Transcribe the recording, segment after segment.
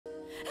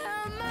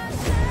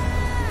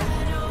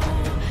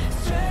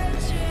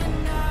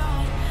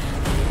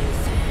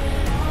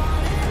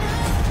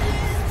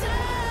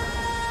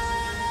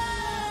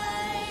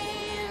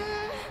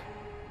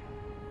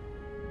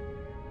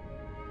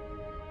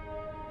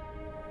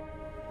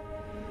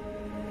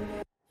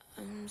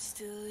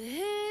still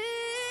here.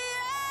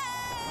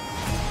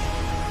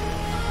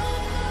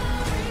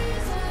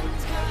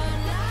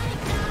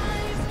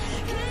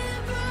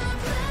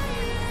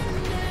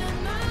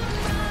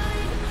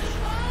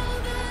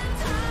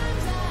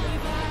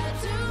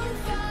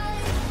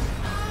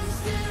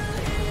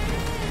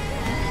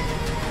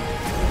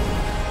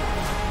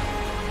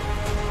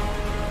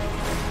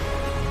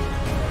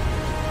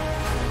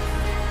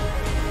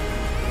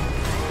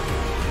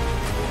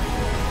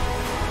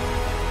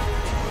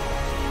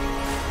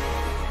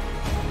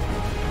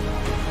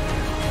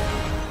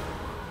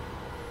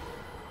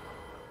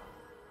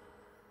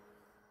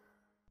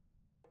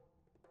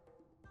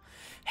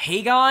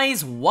 Hey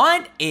guys,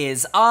 what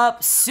is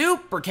up?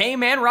 Super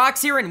K-Man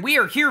Rocks here, and we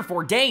are here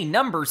for day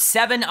number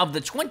 7 of the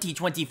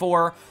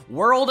 2024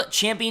 World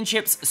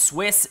Championships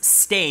Swiss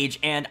stage,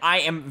 and I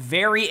am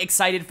very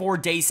excited for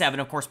day 7.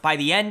 Of course, by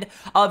the end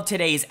of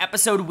today's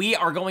episode, we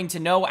are going to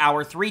know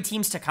our 3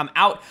 teams to come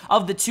out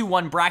of the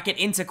 2-1 bracket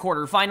into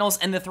quarterfinals,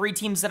 and the 3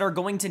 teams that are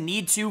going to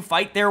need to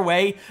fight their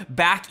way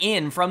back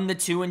in from the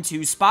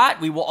 2-2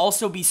 spot. We will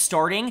also be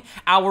starting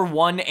our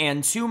 1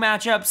 and 2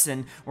 matchups,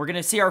 and we're going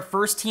to see our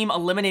first team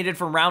eliminated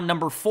from round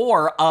number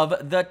 4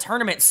 of the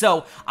tournament.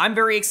 So I'm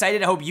very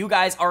excited. I hope you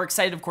guys are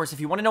excited. Of course, if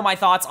you want to know my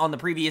thoughts on the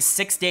previous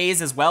 6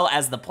 days as well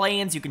as the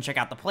play-ins, you can check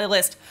out the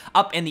playlist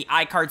up in the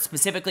iCard.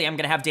 Specifically, I'm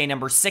going to have day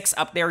number 6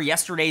 up there,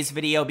 yesterday's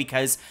video,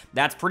 because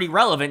that's pretty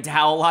relevant to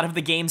how a lot of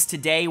the games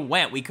today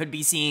went. We could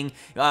be seeing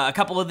a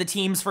couple of the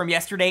teams from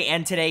yesterday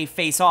and today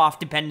face off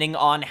depending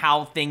on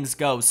how things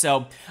go.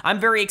 So I'm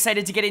very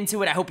excited to get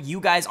into it. I hope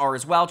you guys are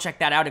as well. Check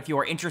that out if you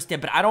are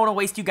interested, but I don't want to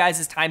waste you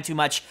guys' time too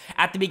much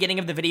at the beginning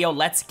of the video.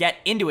 Let's get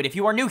into it. If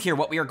you are new here,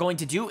 what we are going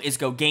to do is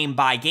go game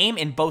by game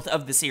in both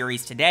of the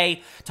series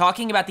today,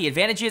 talking about the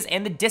advantages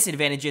and the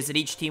disadvantages that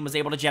each team was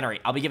able to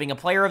generate. I'll be giving a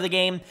player of the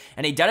game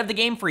and a dud of the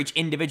game for each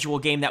individual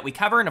game that we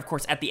cover, and of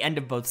course, at the end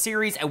of both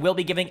series, I will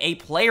be giving a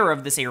player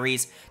of the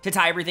series to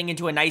tie everything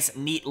into a nice,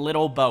 neat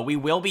little bow. We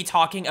will be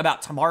talking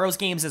about tomorrow's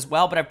games as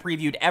well, but I've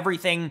previewed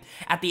everything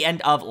at the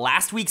end of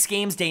last week's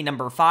games, day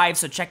number 5,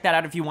 so check that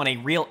out if you want a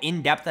real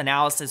in-depth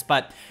analysis,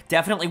 but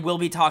definitely will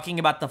be talking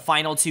about the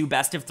final 2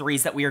 best of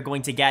 3s that we are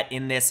going to get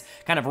in this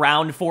kind of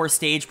round 4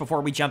 stage before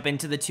we jump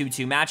into the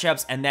 2-2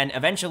 matchups and then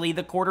eventually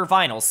the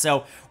quarterfinals.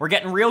 So we're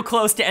getting real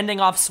close to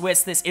ending off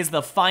Swiss. This is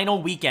the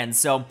final weekend,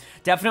 so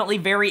definitely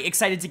very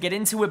excited to get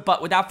into it,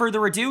 but without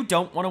further ado,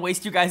 don't want to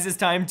waste you guys'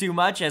 time too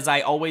much, as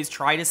I always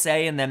try to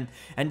say and then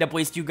end up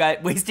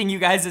wasting you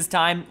guys'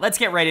 time. Let's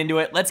get right into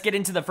it. Let's get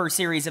into the first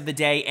series of the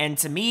day, and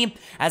to me,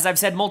 as I've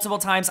said multiple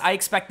times, I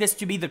expect this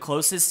to be the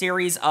closest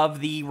series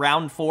of the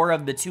round 4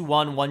 of the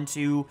 2-1,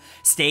 1-2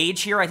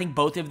 stage here. I think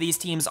both of these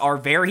teams are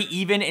very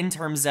even in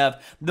terms of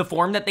the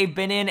form that they've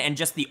been in and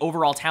just the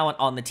overall talent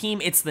on the team.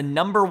 It's the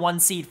number 1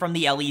 seed from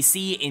the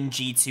LEC in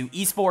G2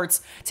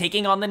 Esports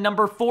taking on the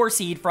number 4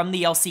 seed from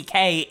the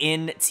LCK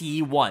in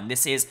T1.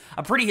 This is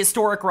a pretty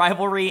historic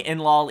rivalry in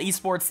LoL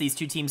Esports. These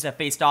two teams have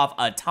faced off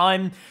a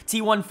ton.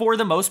 T1 for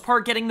the most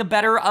part getting the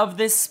better of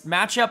this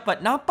matchup,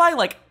 but not by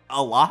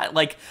a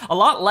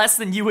lot less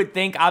than you would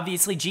think.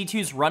 Obviously,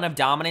 G2's run of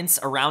dominance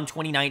around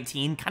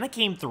 2019 kind of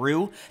came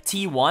through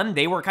T1.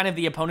 They were kind of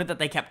the opponent that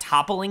they kept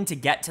toppling to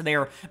get to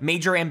their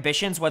major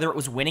ambitions, whether it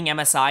was winning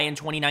MSI in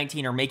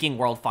 2019 or making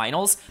World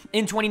Finals.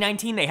 In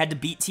 2019, they had to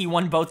beat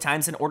T1 both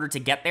times in order to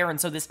get there,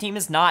 and so this team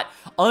is not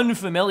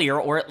unfamiliar,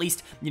 or at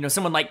least, you know,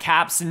 someone like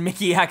Caps and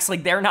Mickey X,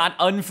 they're not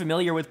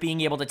unfamiliar with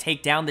being able to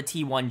take down the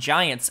T1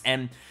 Giants,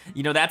 and,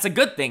 you know, that's a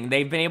good thing.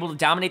 They've been able to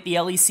dominate the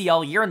LEC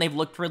all year, and they've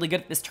looked really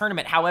good at this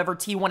tournament. However,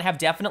 T1 have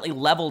definitely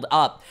leveled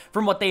up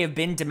from what they have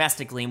been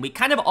domestically, and we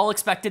kind of all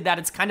expected that.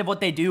 It's kind of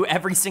what they do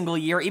every single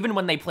year. Even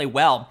when they play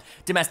well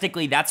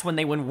domestically, that's when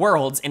they win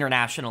Worlds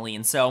internationally,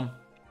 and so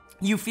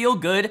you feel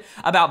good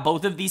about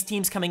both of these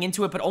teams coming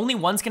into it, but only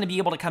one's going to be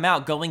able to come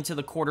out going to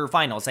the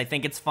quarterfinals. I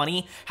think it's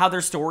funny how their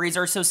stories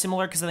are so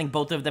similar, because I think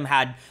both of them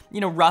had, you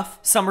know, rough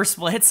summer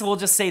splits, we'll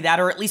just say that,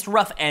 or at least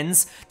rough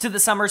ends to the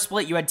summer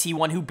split. You had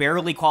T1, who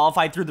barely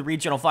qualified through the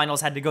regional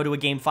finals, had to go to a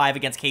Game 5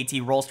 against KT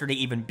Rolster to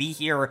even be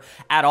here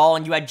at all,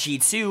 and you had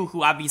G2,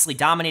 who obviously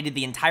dominated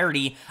the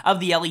entirety of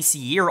the LEC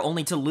year,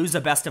 only to lose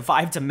a best of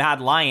 5 to Mad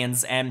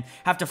Lions and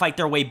have to fight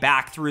their way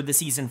back through the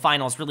season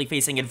finals, really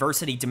facing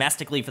adversity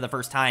domestically for the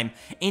first time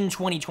in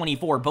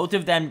 2024. Both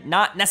of them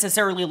not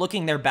necessarily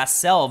looking their best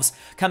selves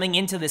coming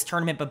into this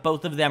tournament, but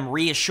both of them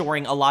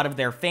reassuring a lot of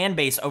their fan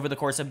base over the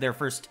course of their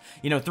first,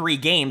 you know, 3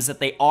 games that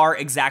they are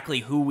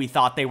exactly who we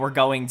thought they were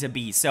going to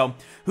be. So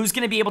who's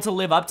going to be able to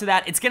live up to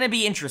that? It's going to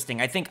be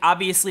interesting. I think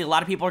obviously a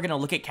lot of people are going to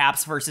look at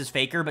Caps versus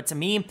Faker, but to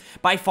me,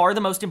 by far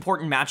the most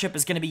important matchup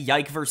is going to be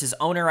Yike versus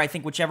Owner. I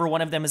think whichever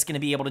one of them is going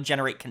to be able to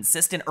generate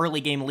consistent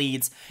early game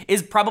leads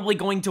is probably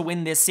going to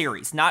win this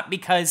series. Not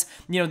because,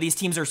 you know, these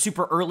teams are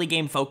super early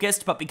game focused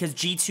focused, but because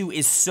G2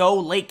 is so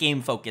late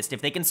game focused.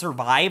 If they can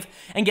survive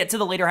and get to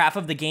the later half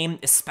of the game,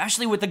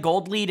 especially with the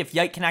gold lead, if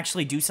Yike can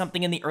actually do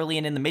something in the early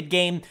and in the mid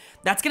game,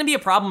 that's going to be a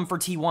problem for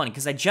T1,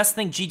 because I just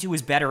think G2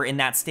 is better in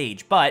that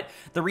stage. But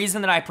the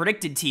reason that I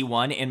predicted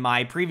T1 in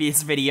my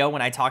previous video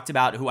when I talked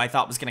about who I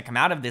thought was going to come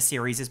out of this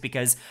series is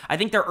because I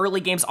think their early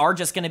games are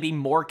just going to be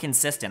more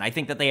consistent. I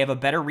think that they have a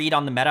better read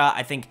on the meta.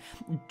 I think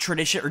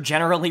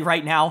generally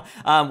right now,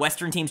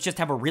 Western teams just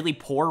have a really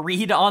poor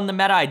read on the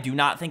meta. I do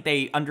not think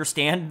they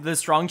understand the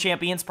strong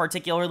champions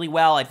particularly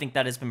well. I think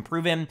that has been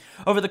proven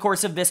over the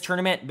course of this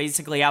tournament,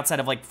 basically outside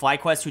of like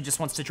FlyQuest, who just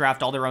wants to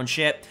draft all their own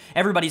shit.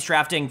 Everybody's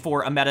drafting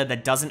for a meta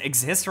that doesn't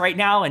exist right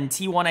now, and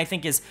T1 I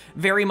think is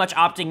very much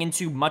opting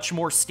into much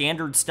more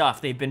standard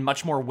stuff. They've been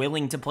much more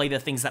willing to play the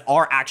things that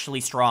are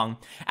actually strong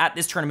at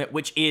this tournament,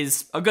 which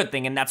is a good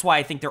thing, and that's why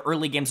I think their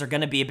early games are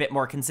going to be a bit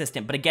more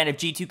consistent. But again, if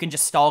G2 can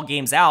just stall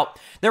games out,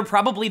 they're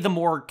probably the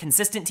more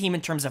consistent team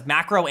in terms of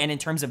macro and in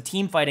terms of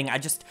team fighting. I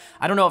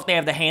don't know if they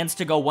have the hands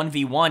to go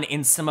 1v1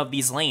 in some of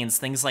these lanes.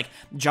 Things like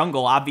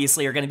jungle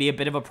obviously are going to be a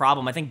bit of a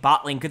problem. I think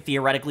bot lane could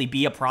theoretically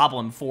be a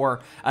problem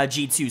for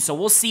G2. So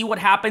we'll see what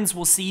happens.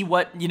 We'll see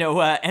what,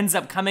 ends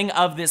up coming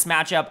of this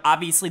matchup.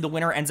 Obviously, the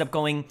winner ends up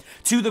going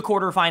to the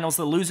quarterfinals.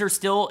 The loser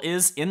still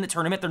is in the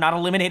tournament. They're not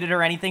eliminated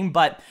or anything,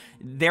 but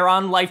they're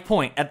on life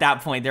point at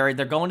that point. They're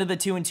going to the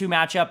 2-2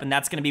 matchup, and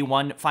that's going to be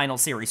one final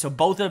series. So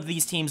both of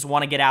these teams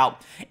want to get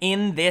out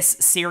in this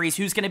series.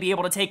 Who's going to be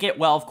able to take it?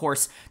 Well, of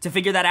course, to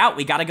figure that out,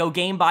 we got to go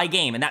game by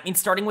game, and that means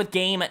starting with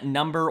game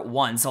number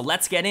 1. So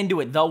let's get into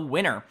it. The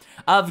winner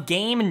of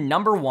game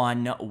number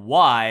 1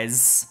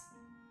 was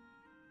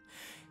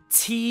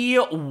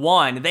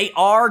T1. They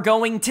are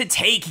going to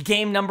take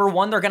game number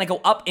 1. They're going to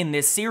go up in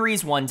this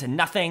series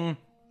 1-0.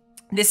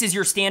 This is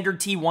your standard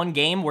T1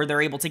 game where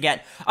they're able to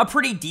get a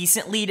pretty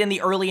decent lead in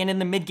the early and in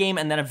the mid game,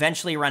 and then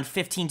eventually around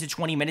 15 to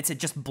 20 minutes, it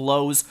just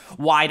blows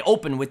wide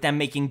open with them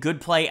making good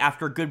play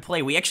after good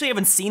play. We actually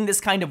haven't seen this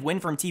kind of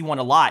win from T1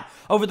 a lot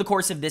over the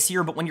course of this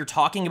year, but when you're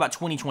talking about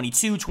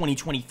 2022,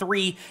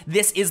 2023,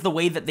 this is the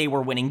way that they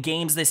were winning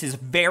games. This is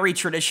very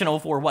traditional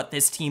for what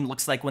this team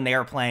looks like when they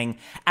are playing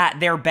at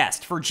their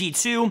best. For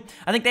G2,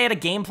 I think they had a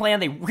game plan.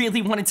 They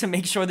really wanted to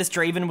make sure this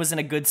Draven was in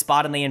a good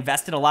spot, and they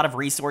invested a lot of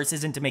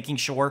resources into making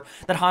sure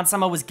that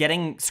Hansama was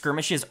getting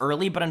skirmishes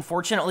early, but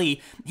unfortunately,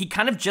 he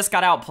kind of just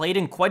got outplayed,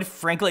 and quite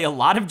frankly, a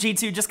lot of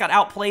G2 just got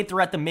outplayed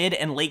throughout the mid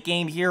and late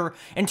game here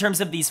in terms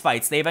of these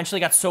fights. They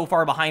eventually got so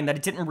far behind that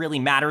it didn't really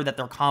matter that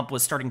their comp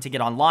was starting to get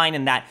online,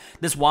 and that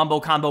this Wombo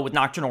combo with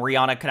Nocturnal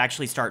Rihanna could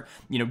actually start,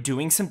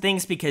 doing some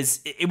things, because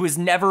it was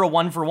never a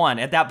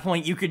 1-for-1. At that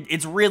point,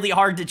 it's really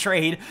hard to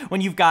trade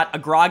when you've got a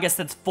Gragas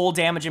that's full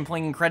damage and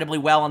playing incredibly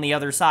well on the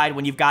other side,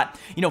 when you've got,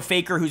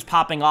 Faker who's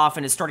popping off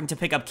and is starting to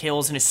pick up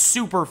kills and is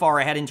super far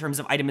ahead in terms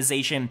of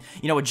itemization,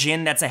 a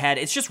Jhin that's ahead.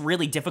 It's just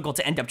really difficult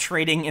to end up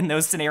trading in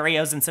those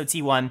scenarios, and so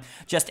T1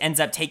 just ends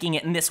up taking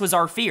it, and this was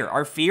our fear.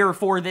 Our fear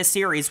for this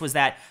series was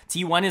that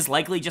T1 is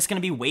likely just going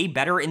to be way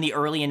better in the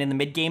early and in the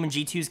mid game, and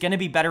G2 is going to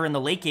be better in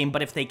the late game,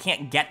 but if they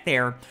can't get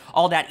there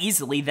all that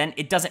easily, then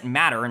it doesn't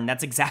matter, and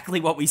that's exactly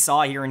what we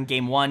saw here in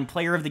game 1.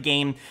 Player of the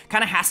game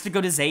kind of has to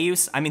go to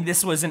Zeus. I mean,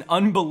 this was an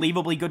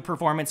unbelievably good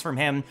performance from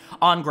him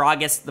on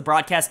Gragas. The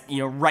broadcast,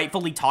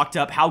 rightfully talked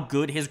up how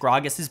good his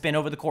Gragas has been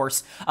over the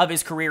course of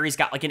his career. He's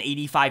got like an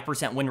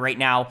 85% win rate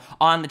now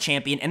on the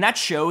champion, and that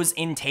shows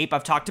in tape.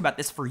 I've talked about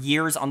this for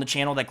years on the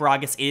channel, that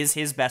Gragas is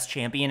his best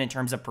champion in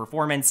terms of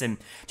performance, and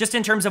just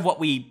in terms of what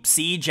we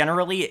see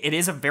generally, it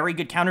is a very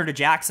good counter to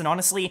Jax, and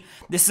honestly,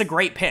 this is a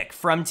great pick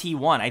from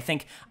T1. I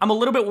think I'm a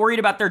little bit worried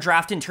about their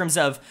draft in terms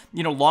of,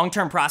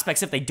 long-term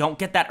prospects if they don't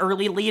get that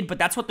early lead, but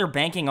that's what they're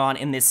banking on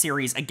in this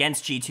series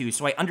against G2,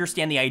 so I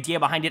understand the idea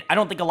behind it. I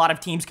don't think a lot of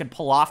teams could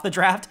pull off the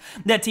draft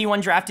that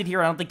T1 drafted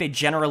here. I don't think they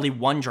generally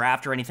won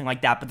draft or anything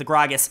like that, but the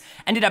Gragas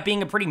ended up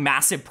being a pretty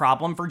massive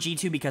problem for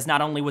G2, because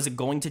not only was it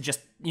going to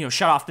just,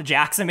 shut off the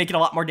Jax and make it a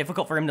lot more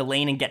difficult for him to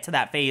lane and get to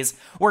that phase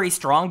where he's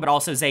strong, but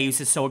also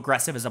Zeus is so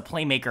aggressive as a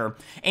playmaker,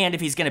 and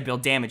if he's going to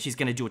build damage, he's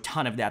going to do a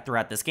ton of that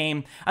throughout this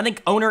game. I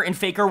think Owner and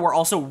Faker were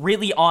also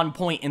really on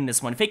point in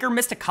this one. Faker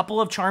missed a couple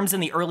of charms in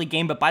the early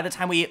game, but by the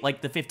time we hit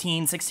like the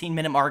 15, 16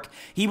 minute mark,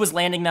 he was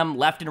landing them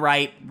left and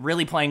right,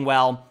 really playing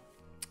well.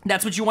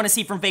 That's what you want to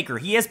see from Faker.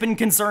 He has been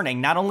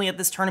concerning, not only at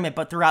this tournament,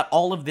 but throughout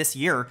all of this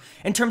year,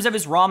 in terms of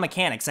his raw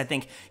mechanics. I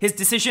think his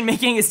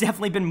decision-making has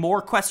definitely been more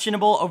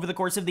questionable over the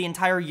course of the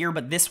entire year,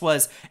 but this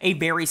was a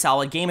very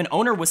solid game, and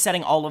Owner was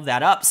setting all of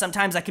that up.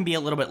 Sometimes that can be a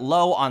little bit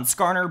low on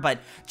Skarner, but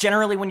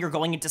generally when you're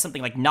going into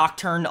something like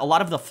Nocturne, a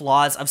lot of the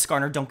flaws of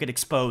Skarner don't get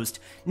exposed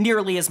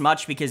nearly as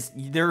much, because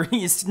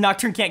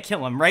Nocturne can't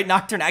kill him, right?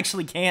 Nocturne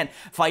actually can't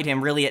fight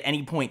him really at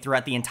any point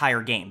throughout the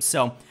entire game,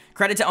 so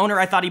credit to Owner.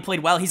 I thought he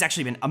played well. He's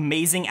actually been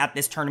amazing at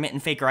this tournament,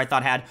 and Faker, I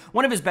thought, had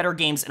one of his better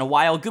games in a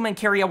while. Guma and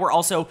Keria were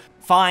also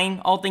fine,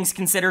 all things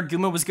considered.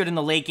 Guma was good in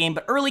the late game,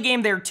 but early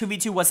game there,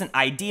 2v2 wasn't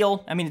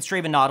ideal. I mean, it's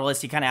Draven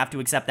Nautilus, you kind of have to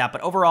accept that,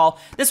 but overall,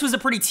 this was a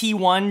pretty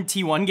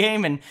T1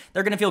 game, and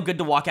they're going to feel good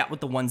to walk out with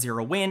the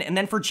 1-0 win. And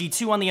then for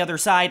G2 on the other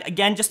side,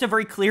 again, just a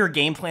very clear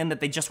game plan that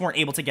they just weren't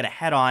able to get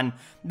ahead on.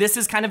 This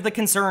is kind of the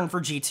concern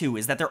for G2,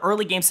 is that their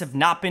early games have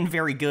not been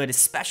very good,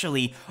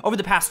 especially over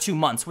the past 2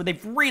 months, where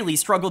they've really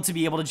struggled to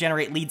be able to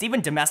generate leads,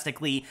 even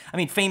domestically. I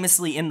mean,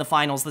 famously in the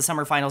finals, the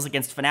summer finals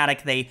against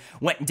Fnatic, they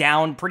went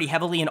down pretty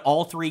heavily in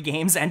all 3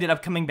 games, ended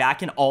up coming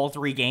back in all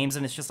 3 games,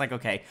 and it's just like,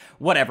 okay,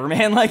 whatever,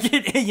 man. Like,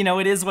 it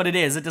is what it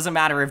is. It doesn't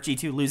matter if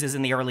G2 loses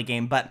in the early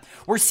game, but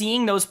we're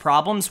seeing those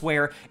problems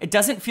where it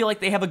doesn't feel like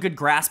they have a good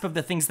grasp of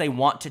the things they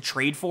want to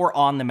trade for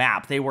on the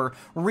map. They were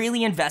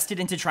really invested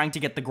into trying to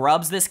get the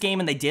grubs this game,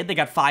 and they did. They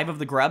got 5 of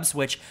the grubs,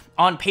 which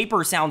on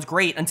paper sounds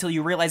great until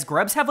you realize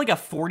grubs have like a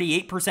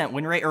 48%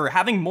 win rate, or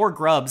having more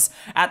grubs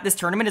at this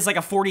tournament is like a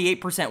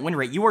 48% win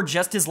rate. You are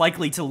just as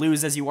likely to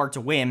lose as you are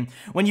to win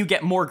when you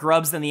get more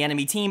grubs than the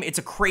enemy team. It's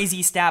a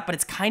crazy stat, but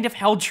it's kind of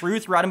held true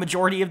throughout a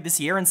majority of this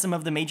year in some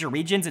of the major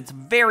regions. It's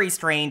very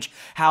strange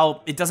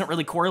how it doesn't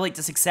really correlate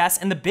to success,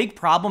 and the big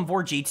problem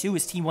for G2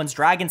 is T1's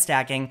dragon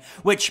stacking,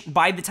 which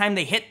by the time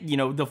they hit,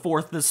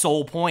 the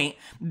soul point,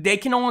 they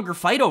can no longer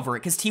fight over it,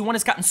 because T1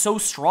 has gotten so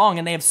strong,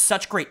 and they have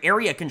such great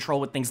area control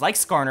with things like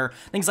Skarner,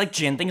 things like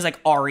Jhin, things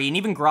like Ahri, and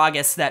even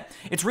Gragas, that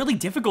it's really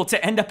difficult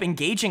to end up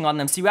engaging on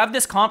them. So you have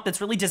this comp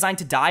that's really designed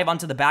to dive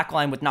onto the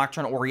backline with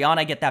Nocturne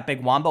Orianna, get that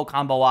big Wombo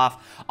combo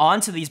off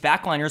onto these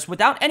backliners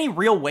without any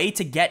real way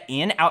to get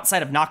in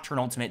outside of Nocturne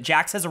ultimate.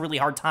 Jax has a really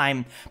hard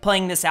time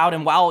playing this out,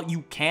 and while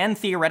you can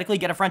theoretically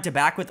get a front to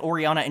back with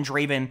Orianna and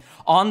Draven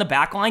on the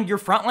backline, your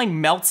front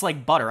line melts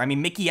like butter. I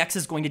mean, Mickey X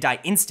is going to die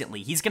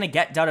instantly. He's going to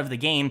get out of the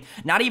game,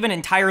 not even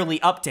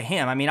entirely up to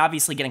him. I mean,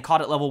 obviously getting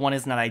caught at level 1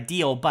 is not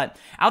ideal, but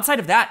outside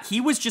of that,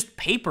 he was just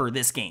paper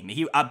this game.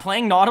 He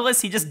playing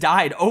Nautilus, he just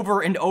died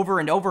over and over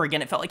and over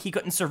again. It felt like he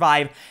couldn't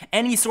survive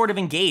any sort of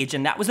engage,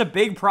 and that was a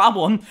big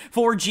problem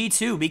for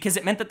G2, because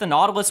it meant that the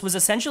Nautilus was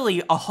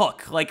essentially a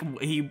hook. Like,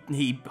 he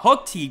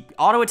hooked, he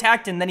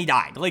auto-attacked, and then he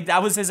died. Like,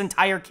 that was his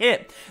entire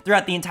kit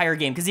throughout the entire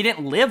game, because he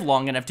didn't live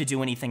long enough to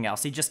do anything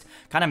else. He just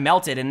kind of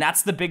melted, and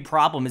that's the big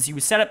problem, is you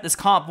set up this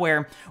comp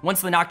where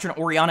once the Nocturne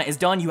Orianna is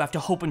done, you have to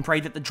hope and pray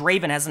that the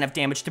Draven has enough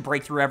damage to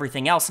break through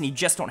everything else, and you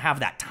just don't have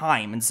that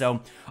time. And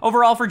so,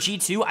 overall for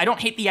G2, I don't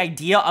hate the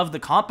idea of the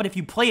comp, but if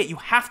you play it, you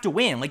have to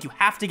win. Like, you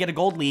have to get a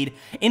gold lead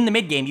in the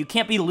mid game. You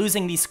can't be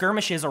losing these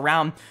skirmishes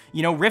around,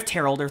 Rift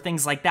Herald or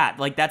things like that.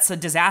 Like, that's a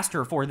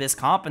disaster for this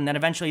comp, and then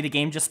eventually the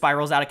game just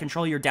spirals out of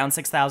control. You're down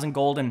 6,000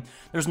 gold, and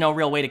there's no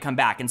real way to come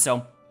back. And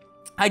so,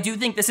 I do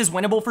think this is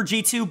winnable for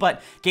G2,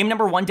 but game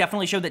number 1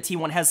 definitely showed that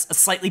T1 has a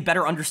slightly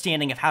better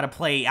understanding of how to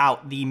play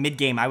out the mid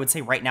game, I would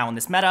say, right now in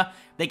this meta.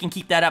 They can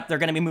keep that up. They're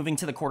going to be moving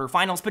to the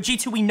quarterfinals, but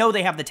G2, we know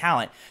they have the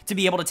talent to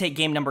be able to take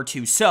game number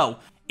 2. So,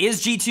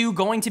 is G2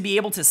 going to be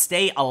able to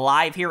stay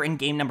alive here in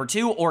game number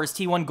 2, or is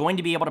T1 going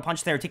to be able to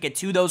punch their ticket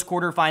to those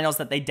quarterfinals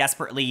that they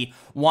desperately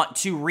want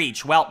to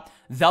reach? Well,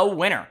 the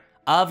winner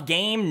of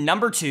game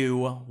number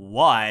 2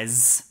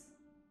 was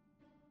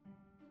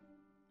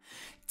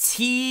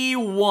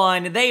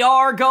T1. They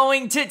are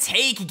going to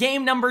take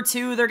game number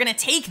 2. They're going to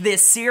take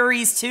this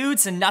series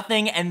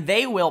 2-0, and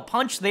they will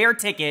punch their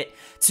ticket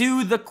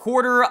to the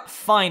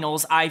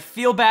quarterfinals. I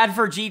feel bad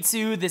for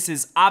G2. This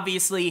is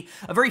obviously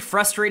a very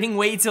frustrating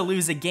way to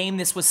lose a game.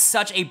 This was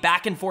such a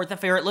back and forth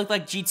affair. It looked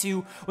like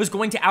G2 was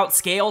going to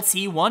outscale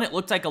T1. It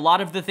looked like a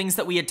lot of the things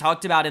that we had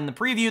talked about in the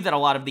preview, that a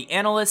lot of the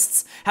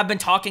analysts have been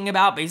talking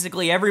about,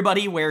 basically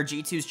everybody, where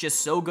G2's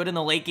just so good in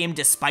the late game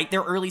despite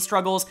their early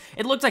struggles.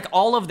 It looked like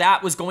all of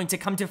that was going to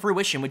come to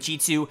fruition with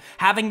G2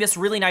 having this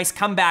really nice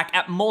comeback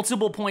at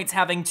multiple points,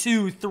 having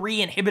 2-3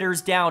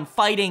 inhibitors down,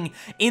 fighting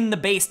in the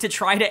base to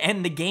try to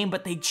end the game,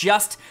 but they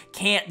just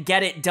can't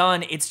get it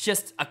done. It's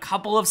just a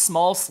couple of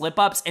small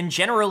slip-ups and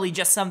generally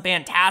just some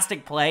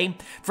fantastic play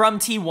from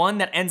T1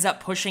 that ends up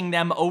pushing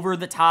them over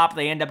the top.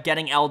 They end up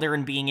getting Elder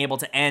and being able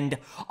to end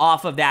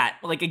off of that.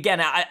 Like, again,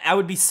 I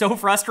would be so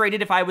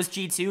frustrated if I was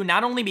G2,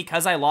 not only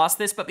because I lost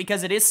this, but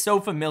because it is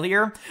so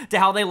familiar to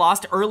how they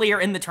lost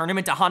earlier in the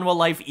tournament to Hanwha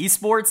Life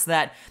Esports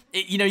that,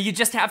 you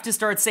just have to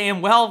start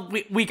saying, well,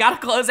 we got to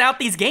close out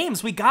these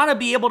games. We got to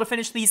be able to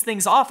finish these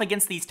things off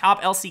against these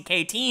top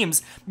LCK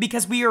teams,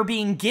 because we are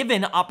being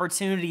given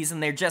opportunities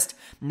and they're just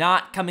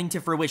not coming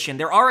to fruition.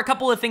 There are a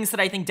couple of things that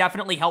I think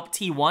definitely help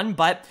T1,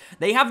 but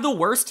they have the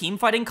worst team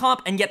fighting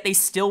comp, and yet they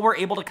still were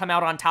able to come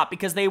out on top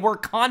because they were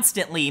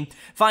constantly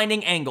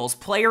finding angles.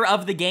 Player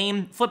of the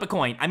game, flip a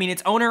coin. I mean,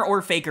 it's owner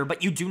or faker,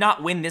 but you do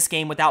not win this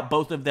game without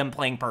both of them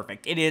playing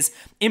perfect. It is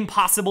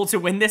impossible to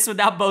win this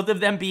without both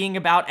of them being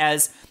about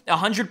as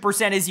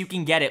 100% as you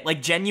can get it.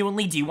 Like,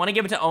 genuinely, do you want to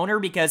give it to owner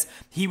because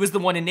he was the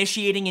one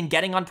initiating and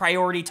getting on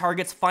priority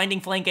targets,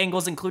 finding flank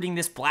angles, including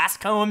this blast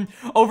cone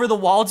over the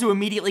wall to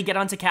immediately get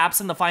onto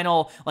caps in the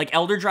final,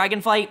 Elder Dragon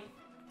fight?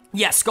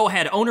 Yes, go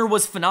ahead. Owner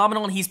was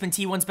phenomenal, and he's been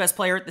T1's best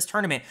player at this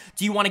tournament.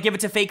 Do you want to give it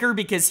to Faker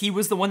because he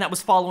was the one that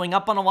was following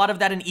up on a lot of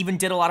that and even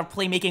did a lot of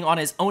playmaking on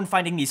his own,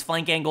 finding these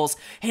flank angles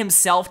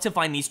himself to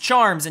find these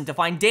charms and to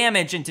find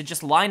damage and to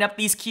just line up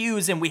these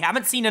Qs, and we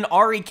haven't seen an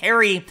Ahri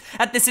carry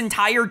at this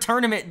entire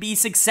tournament be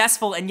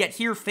successful, and yet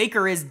here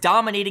Faker is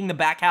dominating the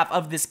back half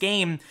of this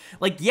game.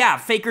 Like, yeah,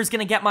 Faker's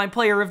gonna get my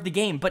player of the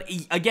game, but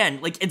again,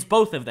 like, it's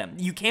both of them.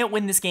 You can't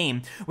win this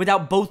game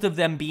without both of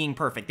them being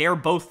perfect. They are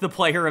both the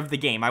player of the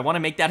game. I want to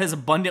make that as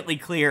abundantly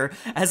clear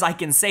as I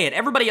can say it.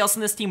 Everybody else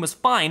in this team was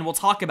fine. We'll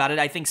talk about it.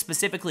 I think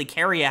specifically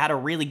Keria had a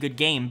really good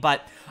game,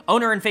 but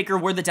Owner and Faker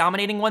were the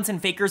dominating ones,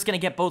 and Faker's going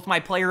to get both my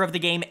player of the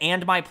game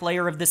and my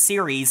player of the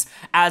series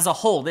as a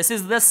whole. This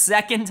is the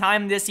second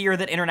time this year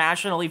that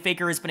internationally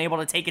Faker has been able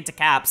to take it to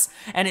Caps,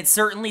 and it's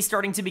certainly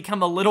starting to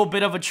become a little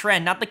bit of a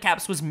trend. Not that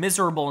Caps was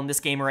miserable in this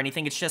game or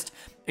anything, it's just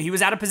he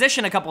was out of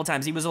position a couple of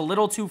times. He was a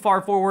little too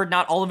far forward.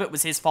 Not all of it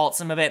was his fault.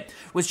 Some of it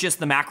was just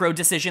the macro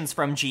decisions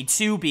from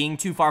G2 being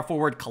too far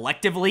forward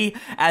collectively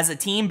as a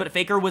team, but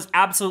Faker was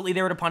absolutely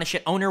there to punish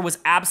it. Owner was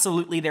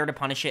absolutely there to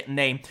punish it, and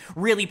they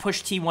really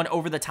pushed T1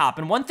 over the top.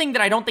 And one thing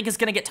that I don't think is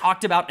going to get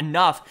talked about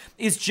enough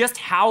is just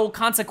how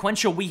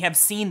consequential we have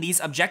seen these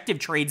objective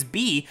trades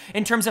be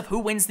in terms of who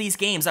wins these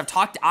games. I've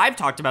talked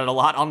about it a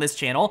lot on this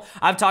channel.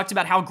 I've talked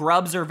about how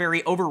grubs are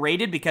very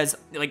overrated because,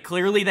 like,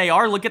 clearly they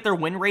are. Look at their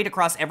win rate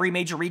across every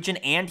major region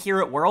and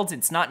here at Worlds.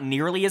 It's not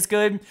nearly as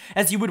good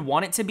as you would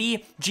want it to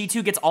be.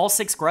 G2 gets all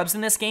 6 grubs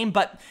in this game,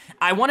 but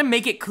I want to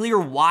make it clear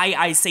why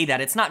I say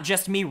that. It's not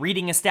just me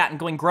reading a stat and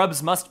going,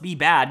 grubs must be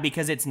bad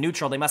because it's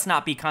neutral. They must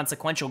not be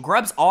consequential.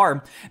 Grubs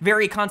are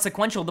very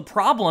consequential. The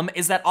problem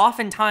is that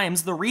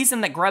oftentimes the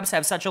reason that grubs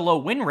have such a low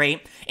win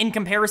rate in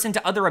comparison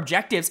to other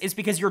objectives is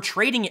because you're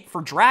trading it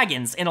for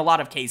dragons in a lot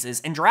of cases,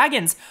 and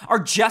dragons are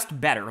just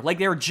better. Like,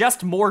 they're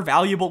just more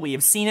valuable. We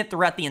have seen it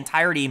throughout the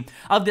entirety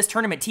of this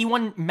tournament.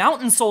 T1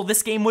 Mountain Soul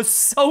this game was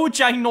so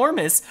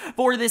ginormous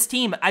for this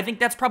team. I think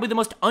that's probably the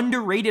most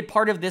underrated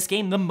part of this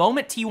game. The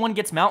moment T1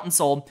 gets Mountain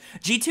Soul,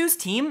 G2's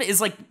team is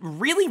like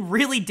really,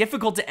 really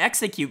difficult to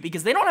execute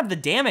because they don't have the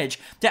damage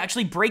to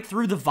actually break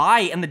through the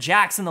Vi and the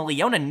Jax and the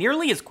Leona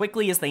nearly as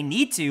quickly as they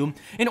need to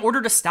in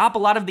order to stop a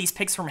lot of these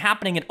picks from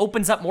happening. It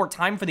opens up more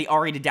time for the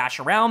Ahri to dash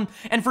around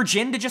and for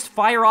Jhin to just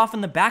fire off in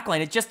the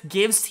backline. It just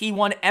gives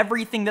T1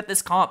 everything that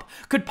this comp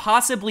could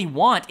possibly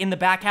want in the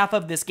back half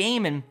of this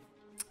game, and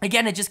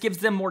again, it just gives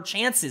them more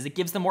chances. It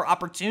gives them more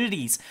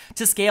opportunities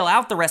to scale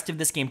out the rest of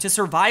this game, to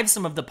survive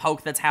some of the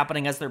poke that's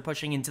happening as they're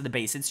pushing into the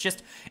base.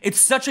 It's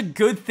such a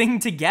good thing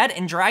to get,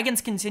 and Dragons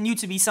continue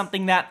to be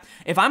something that,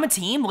 if I'm a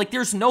team, like,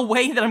 there's no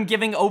way that I'm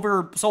giving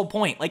over Soul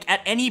Point. Like,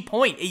 at any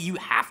point, you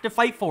have to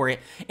fight for it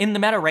in the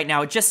meta right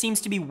now. It just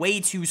seems to be way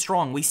too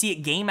strong. We see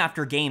it game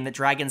after game that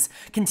Dragons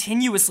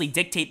continuously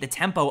dictate the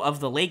tempo of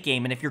the late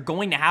game, and if you're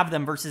going to have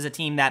them versus a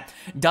team that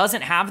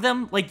doesn't have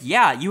them, like,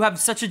 yeah, you have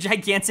such a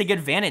gigantic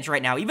advantage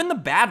right now, even the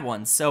bad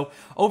ones. So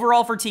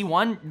overall for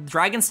T1,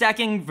 dragon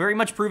stacking very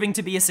much proving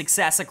to be a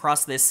success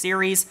across this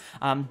series.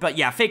 But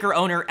yeah, Faker,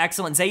 Owner,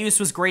 excellent. Zeus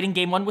was great in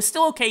game 1, was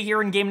still okay here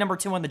in game number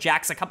 2 on the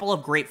Jax. A couple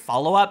of great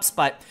follow-ups,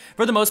 but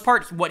for the most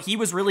part, what he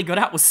was really good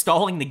at was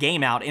stalling the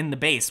game out in the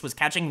base, was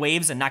catching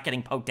waves and not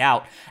getting poked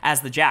out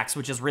as the Jax,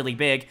 which is really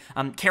big.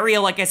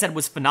 Keria, like I said,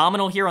 was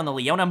phenomenal here on the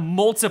Leona.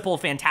 Multiple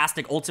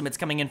fantastic ultimates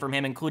coming in from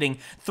him, including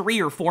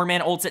 3 or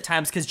 4-man ults at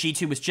times because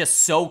G2 was just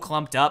so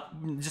clumped up,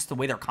 just the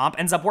way their comp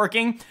ends up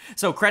working.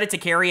 So credit to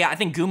Keria. I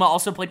think Guma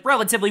also played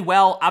relatively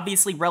well,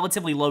 obviously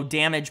relatively low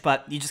damage,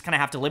 but you just kind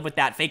of have to live with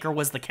that. Faker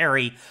was the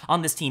carry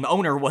on this team.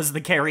 Owner was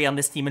the carry on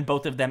this team, and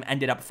both of them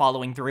ended up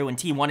following through, and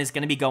T1 is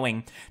going to be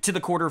going to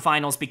the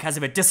quarterfinals because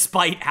of it,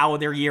 despite how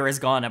their year has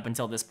gone up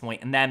until this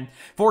point. And then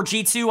for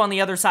G2 on the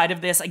other side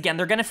of this, again,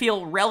 they're going to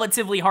feel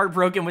relatively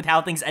heartbroken with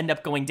how things end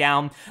up going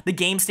down. The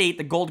game state,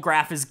 the gold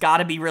graph has got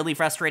to be really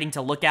frustrating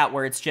to look at,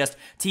 where it's just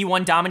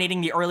T1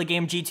 dominating the early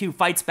game. G2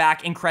 fights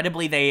back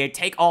incredibly. They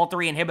take all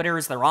 3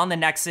 inhibitors. They're on the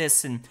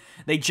Nexus, and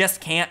they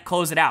just can't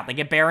close it out. They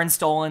get Baron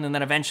stolen, and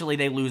then eventually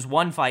they lose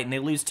 1 fight, and they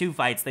lose 2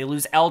 fights. They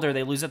lose Elder,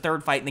 they lose a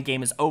 3rd fight, and the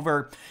game is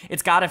over.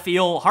 It's got to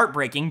feel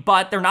heartbreaking,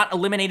 but they're not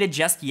eliminated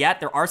just yet.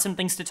 There are some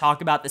things to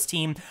talk about. This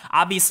team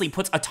obviously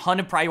puts a ton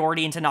of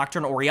priority into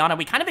Nocturne Orianna.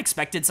 We kind of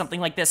expected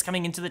something like this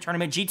coming into the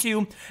tournament.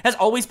 G2 has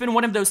always been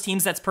one of those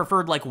teams that's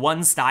preferred like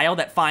one style,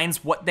 that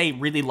finds what they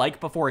really like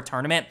before a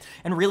tournament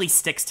and really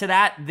sticks to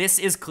that. This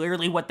is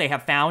clearly what they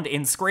have found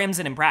in scrims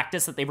and in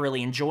practice that they've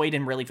really enjoyed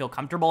and really feel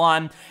comfortable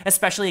on,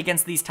 especially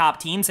against these top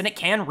teams, and it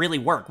can really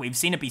work. We've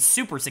seen it be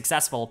super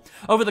successful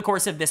over the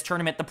course of this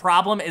tournament. The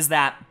problem is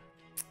that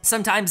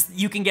sometimes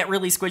you can get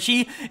really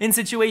squishy in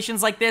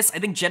situations like this. I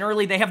think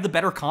generally they have the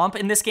better comp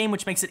in this game,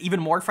 which makes it even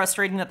more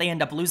frustrating that they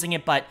end up losing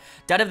it. But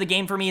dud of the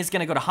game for me is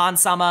going to go to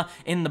Hansama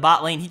in the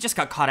bot lane. He just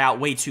got caught out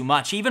way too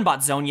much. He even bought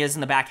Zhonya's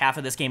in the back half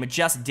of this game. It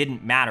just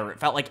didn't matter. It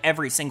felt like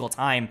every single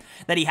time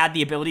that he had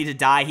the ability to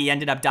die, he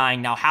ended up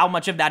dying. Now, how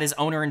much of that is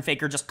Owner and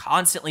Faker just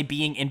constantly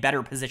being in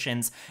better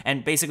positions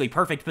and basically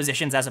perfect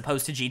positions as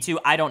opposed to G2?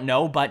 I don't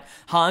know, but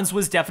Hans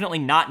was definitely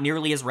not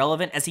nearly as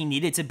relevant as he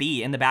needed to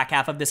be in the back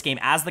half of this game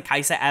as the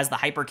Kai'Sa as the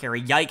hyper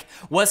carry. Yike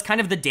was kind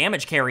of the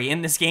damage carry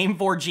in this game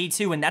for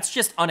G2, and that's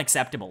just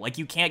unacceptable. Like,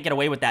 you can't get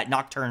away with that.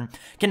 Nocturne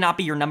cannot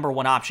be your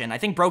 #1 option. I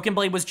think Broken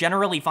Blade was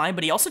generally fine,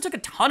 but he also took a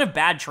ton of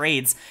bad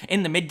trades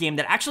in the mid game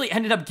that actually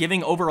ended up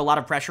giving over a lot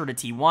of pressure to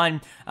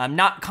T1.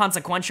 Not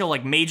consequential,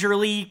 like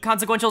majorly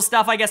consequential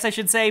stuff, I guess I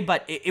should say,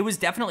 but it was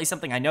definitely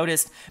something I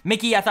noticed.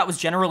 Mickey, I thought, was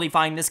generally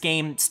fine this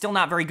game. Still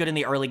not very good in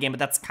the early game, but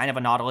that's kind of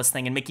a Nautilus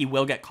thing, and Mickey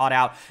will get caught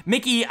out.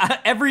 Mickey,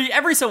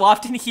 every so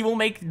often, he will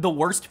make the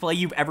worst play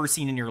you've ever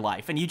seen in your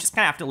life, and you just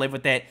kind of have to live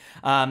with it.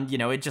 You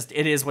know, it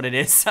is what it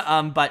is.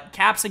 But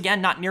Caps,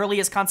 again, not nearly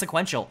as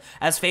consequential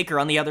as Faker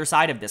on the other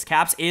side of this.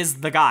 Caps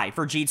is the guy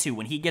for G2.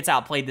 When he gets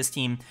outplayed, this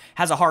team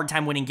has a hard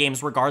time winning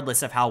games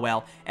regardless of how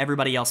well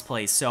everybody else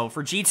plays. So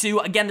for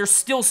G2, again, there's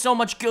still so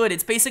much good.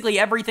 It's basically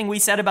everything we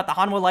said about the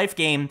Hanwha Life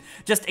game,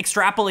 just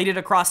extrapolated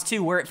across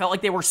two, where it felt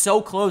like they were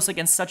so close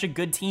against such a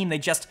good team, they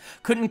just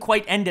couldn't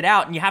quite end it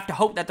out, and you have to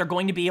hope that they're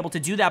going to be able to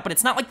do that, but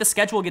it's not like the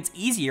schedule gets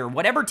easier.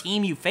 Whatever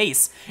team you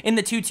face in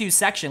the 2-2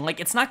 section, like,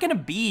 it's not going to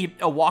be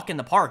a walk in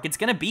the park. It's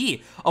going to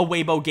be a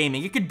Weibo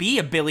Gaming. It could be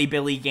a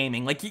Bilibili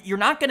Gaming. Like, you're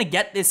not going to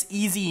get this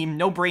easy,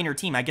 no-brainer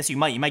team. I guess you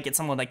might get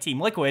someone like Team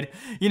Liquid,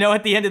 you know,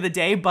 at the end of the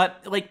day,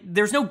 but, like,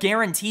 there's no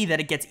guarantee that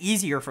it gets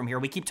easier from here.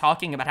 We keep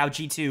talking about how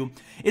G2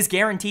 is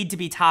guaranteed to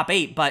be top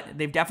 8, but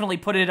they've definitely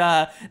put it,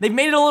 they've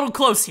made it a little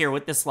close here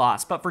with this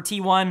loss. But for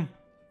T1,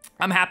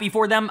 I'm happy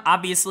for them.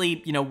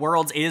 Obviously, you know,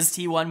 Worlds is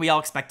T1. We all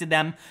expected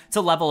them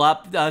to level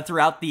up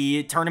throughout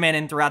the tournament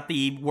and throughout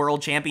the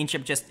World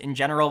Championship just in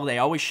general. They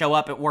always show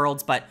up at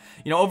Worlds, but,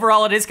 you know,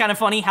 overall, it is kind of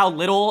funny how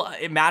little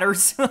it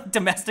matters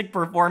domestic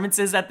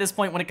performances at this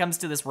point when it comes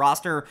to this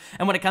roster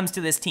and when it comes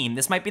to this team.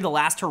 This might be the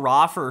last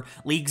hurrah for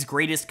League's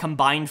greatest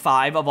combined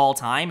 5 of all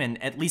time,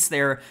 and at least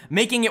they're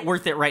making it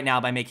worth it right now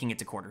by making it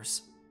to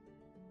quarters.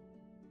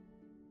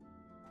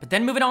 But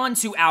then moving on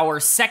to our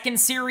second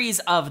series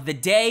of the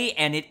day,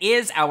 and it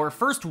is our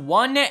first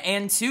 1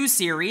 and 2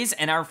 series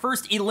and our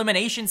first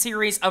elimination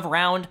series of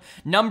round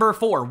number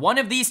 4. One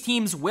of these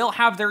teams will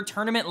have their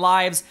tournament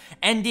lives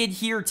ended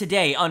here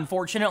today,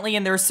 unfortunately,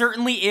 and there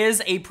certainly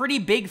is a pretty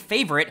big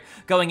favorite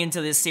going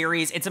into this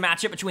series. It's a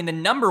matchup between the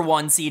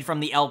 #1 seed from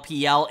the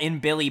LPL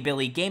in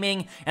Bilibili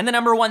Gaming and the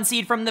 #1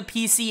 seed from the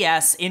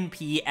PCS in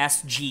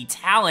PSG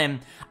Talon.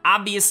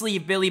 Obviously,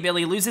 if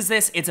Bilibili loses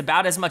this, it's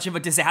about as much of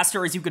a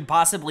disaster as you could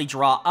possibly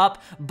draw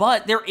up,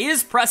 but there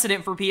is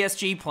precedent for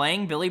PSG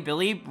playing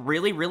Bilibili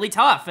really, really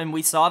tough, and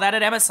we saw that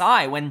at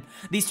MSI when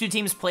these two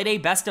teams played a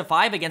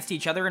best-of-5 against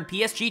each other, and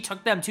PSG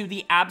took them to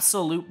the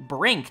absolute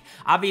brink.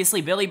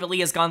 Obviously, Bilibili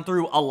has gone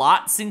through a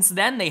lot since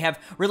then. They have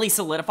really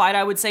solidified,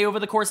 I would say, over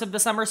the course of the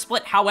summer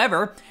split.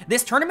 However,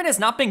 this tournament has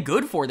not been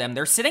good for them.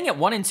 They're sitting at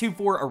 1 and 2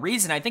 for a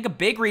reason. I think a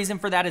big reason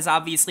for that is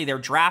obviously their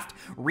draft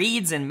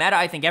reads and meta.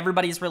 I think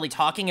everybody's really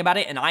talking about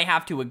it, and I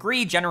have to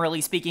agree.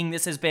 Generally speaking,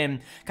 this has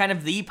been kind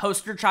of the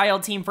poster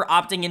child team for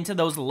opting into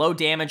those low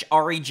damage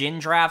Ahri Jhin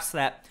drafts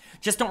that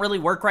just don't really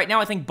work right now.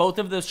 I think both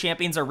of those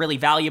champions are really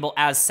valuable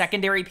as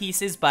secondary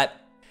pieces, but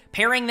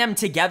pairing them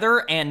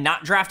together and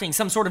not drafting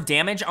some sort of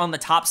damage on the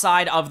top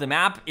side of the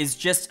map is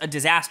just a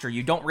disaster.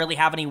 You don't really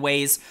have any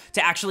ways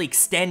to actually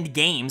extend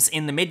games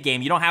in the mid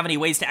game. You don't have any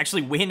ways to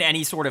actually win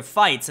any sort of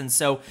fights, and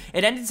so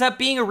it ends up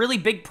being a really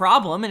big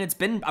problem, and it's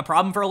been a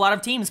problem for a lot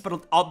of teams,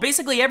 but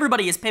basically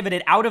everybody has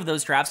pivoted out of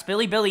those drafts.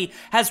 Bilibili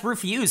has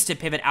refused to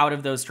pivot out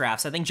of those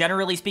drafts. I think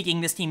generally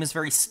speaking, this team is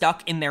very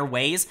stuck in their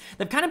ways.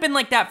 They've kind of been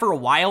like that for a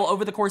while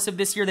over the course of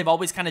this year. They've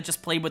always kind of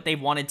just played what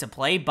they've wanted to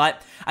play,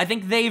 but I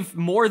think they've,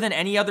 more than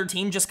any other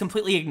team, just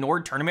completely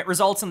ignored tournament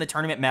results and the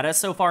tournament meta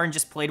so far and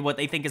just played what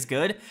they think is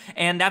good,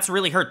 and that's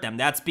really hurt them.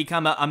 That's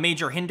become a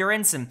major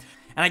hindrance, and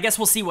I guess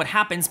we'll see what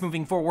happens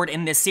moving forward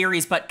in this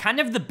series, but kind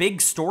of the big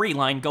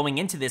storyline going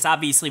into this,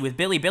 obviously, with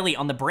Bilibili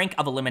on the brink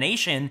of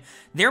elimination,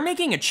 they're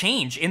making a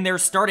change in their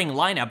starting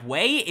lineup.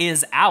 Wei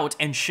is out,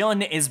 and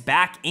Shun is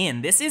back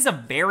in. This is a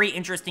very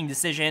interesting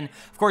decision.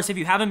 Of course, if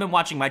you haven't been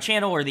watching my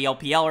channel or the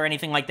LPL or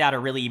anything like that, or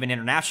really even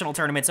international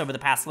tournaments over the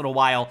past little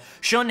while,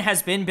 Shun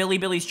has been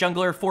Bilibili's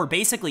jungler for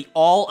basically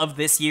all of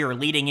this year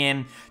leading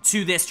in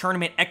to this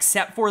tournament,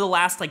 except for the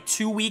last, like,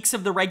 2 weeks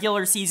of the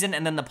regular season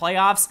and then the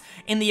playoffs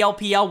in the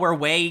LPL,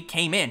 where Wei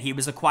came in. He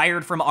was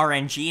acquired from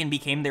RNG and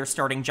became their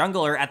starting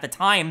jungler at the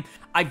time.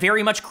 I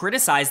very much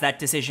criticize that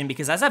decision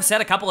because, as I've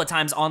said a couple of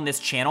times on this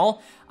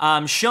channel,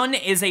 Shun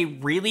is a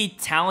really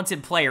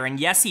talented player, and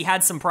yes, he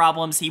had some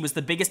problems. He was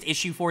the biggest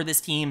issue for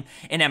this team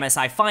in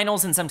MSI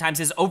Finals, and sometimes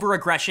his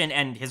over-aggression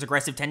and his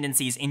aggressive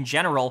tendencies in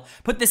general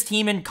put this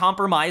team in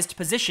compromised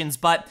positions,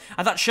 but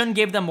I thought Shun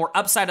gave them more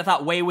upside. I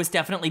thought Wei was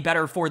definitely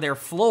better for their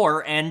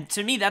floor, and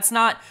to me, that's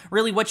not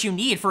really what you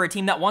need for a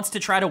team that wants to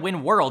try to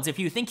win Worlds. If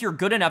you think you're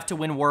good enough to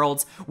win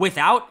Worlds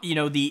without, you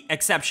know, the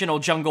exceptional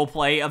jungle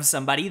play of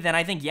somebody, then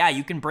I think, yeah, you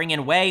you can bring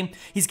in Wei.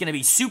 He's going to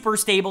be super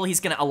stable. He's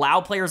going to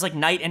allow players like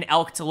Knight and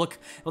Elk to look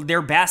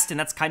their best, and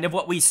that's kind of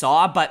what we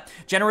saw. But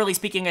generally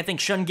speaking, I think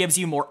Shun gives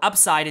you more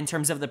upside in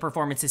terms of the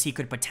performances he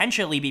could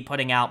potentially be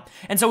putting out.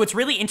 And so it's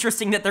really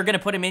interesting that they're going to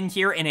put him in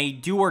here in a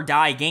do or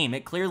die game.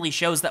 It clearly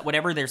shows that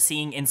whatever they're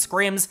seeing in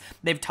scrims,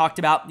 they've talked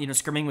about,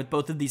 scrimming with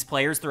both of these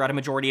players throughout a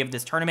majority of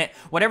this tournament.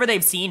 Whatever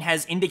they've seen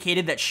has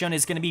indicated that Shun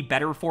is going to be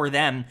better for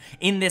them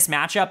in this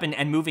matchup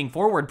and moving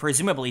forward,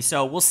 presumably.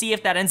 So we'll see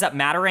if that ends up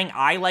mattering.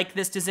 I like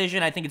this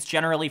decision. I think it's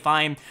generally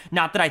fine.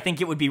 Not that I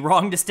think it would be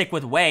wrong to stick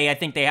with Wei. I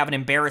think they have an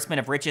embarrassment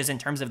of riches in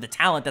terms of the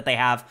talent that they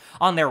have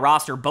on their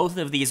roster. Both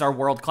of these are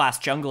world-class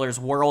junglers,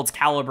 world's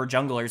caliber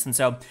junglers, and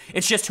so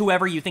it's just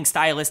whoever you think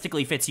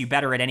stylistically fits you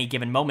better at any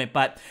given moment.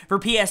 But for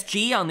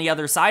PSG on the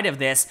other side of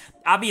this,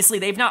 obviously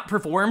they've not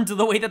performed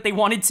the way that they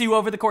wanted to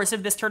over the course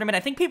of this tournament. I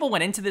think people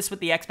went into this with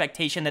the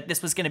expectation that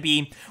this was going to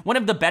be one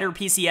of the better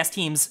PCS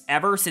teams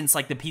ever since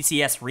like the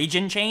PCS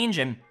region change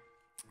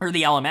or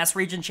the LMS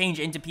region change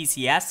into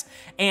PCS,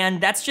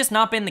 and that's just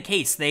not been the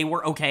case. They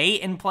were okay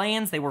in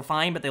play-ins, they were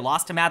fine, but they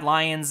lost to Mad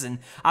Lions, and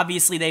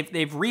obviously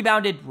they've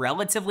rebounded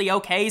relatively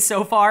okay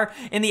so far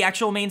in the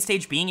actual main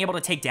stage, being able to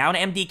take down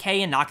MDK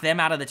and knock them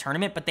out of the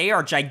tournament, but they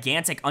are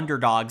gigantic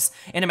underdogs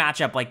in a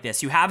matchup like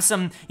this. You have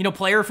some,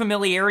 player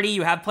familiarity,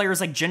 you have players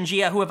like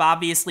Junjia who have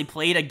obviously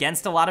played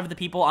against a lot of the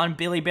people on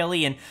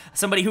Bilibili, and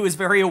somebody who is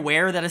very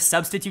aware that a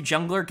substitute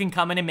jungler can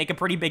come in and make a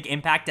pretty big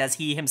impact, as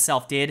he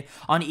himself did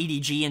on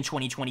EDG in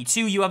 2022.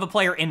 You have a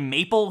player in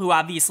Maple who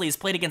obviously has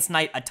played against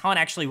Knight a ton,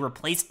 actually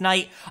replaced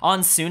Knight on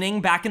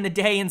Suning back in the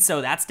day, and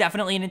so that's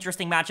definitely an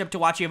interesting matchup to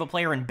watch. You have a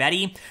player in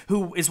Betty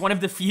who is one of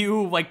the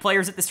few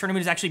players at this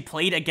tournament who's actually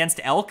played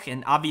against Elk,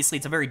 and obviously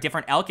it's a very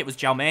different Elk. It was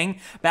Zhao Meng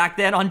back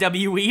then on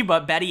WE,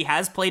 but Betty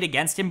has played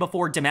against him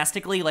before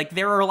domestically.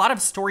 There are a lot of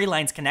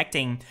storylines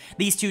connecting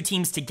these two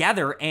teams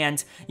together,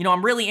 and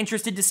I'm really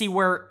interested to see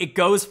where it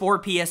goes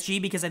for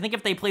PSG, because I think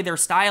if they play their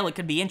style, it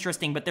could be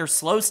interesting, but their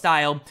slow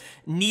style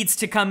needs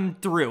to come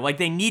through.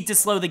 They need to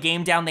slow the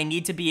game down. They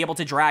need to be able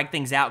to drag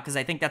things out, because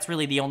I think that's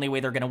really the only way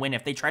they're going to win.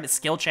 If they try to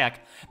skill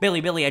check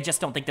Bilibili, I just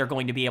don't think they're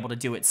going to be able to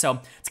do it.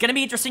 So it's going to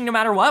be interesting no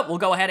matter what. We'll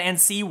go ahead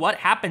and see what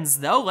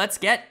happens, though. Let's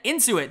get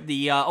into it.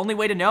 The only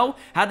way to know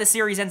how the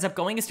series ends up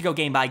going is to go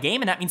game by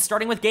game, and that means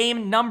starting with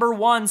game number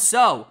 1.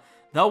 So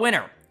the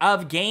winner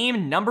of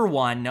game number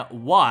 1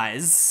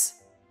 was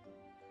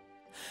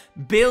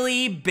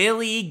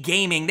Bilibili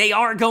Gaming. They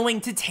are going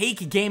to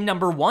take game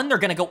number 1. They're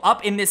going to go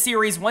up in this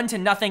series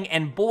 1-0,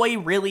 and boy,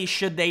 really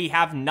should they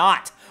have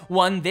not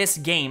won this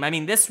game. I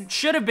mean, this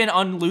should have been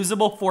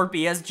unlosable for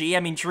PSG. I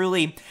mean,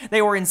 truly, they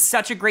were in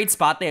such a great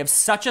spot. They have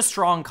such a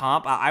strong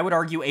comp. I would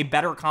argue a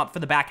better comp for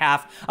the back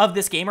half of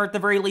this game, or at the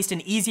very least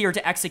an easier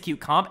to execute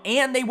comp,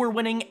 and they were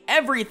winning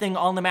everything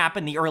on the map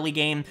in the early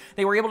game.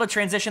 They were able to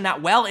transition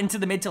that well into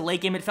the mid to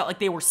late game. It felt like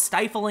they were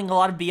stifling a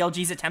lot of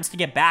BLG's attempts to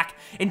get back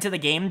into the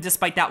game,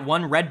 despite that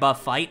one red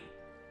buff fight.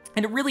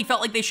 And it really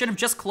felt like they should have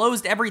just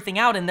closed everything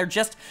out, and they're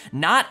just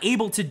not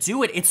able to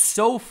do it. It's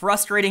so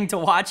frustrating to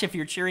watch if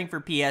you're cheering for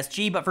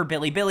PSG, but for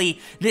Bilibili,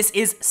 this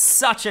is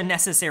such a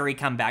necessary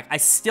comeback. I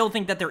still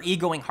think that they're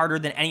egoing harder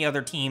than any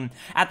other team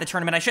at the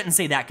tournament. I shouldn't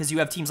say that, because you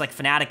have teams like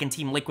Fnatic and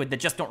Team Liquid that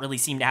just don't really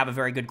seem to have a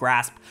very good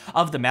grasp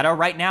of the meta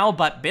right now,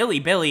 but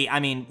Bilibili, I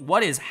mean,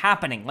 what is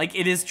happening?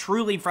 It is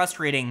truly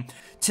frustrating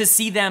to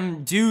see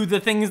them do the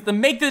things,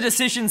 make the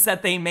decisions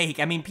that they make.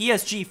 I mean,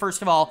 PSG,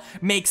 first of all,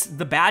 makes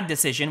the bad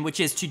decision, which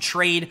is to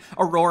trade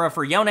Aurora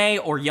for Yone,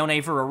 or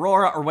Yone for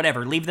Aurora, or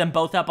whatever. Leave them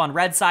both up on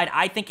red side.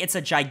 I think it's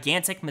a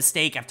gigantic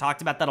mistake. I've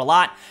talked about that a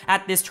lot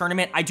at this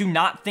tournament. I do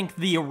not think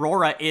the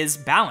Aurora is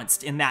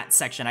balanced in that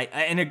section.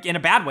 In a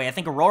bad way. I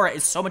think Aurora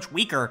is so much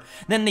weaker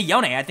than the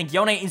Yone. I think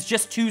Yone is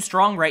just too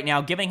strong right now.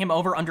 Giving him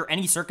over under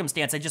any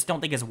circumstance, I just don't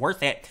think is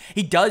worth it.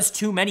 He does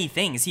too many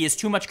things. He has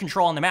too much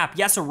control on the map.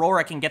 Yes,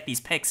 Aurora can get these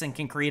picks and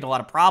can create a lot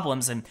of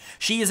problems, and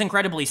she is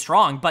incredibly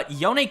strong, but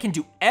Yone can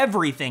do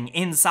everything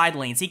inside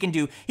lanes. He can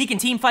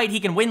team fight, he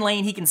can win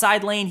lane, he can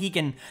side lane, he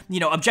can,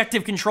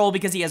 objective control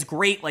because he has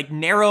great,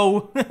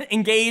 narrow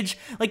engage.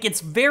 It's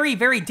very,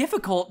 very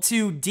difficult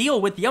to deal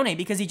with Yone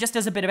because he just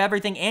does a bit of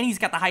everything, and he's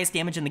got the highest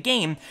damage in the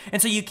game,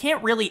 and so you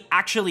can't really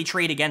actually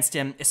trade against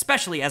him,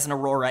 especially as an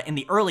Aurora in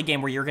the early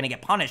game where you're going to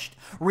get punished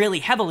really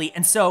heavily,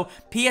 and so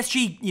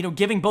PSG,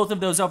 giving both of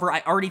those over,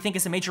 I already think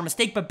is a major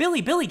mistake, but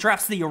Bilibili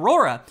drafts the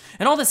Aurora,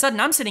 and all of a sudden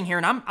I'm sitting here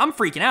and I'm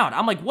freaking out.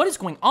 I'm like, what is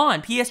going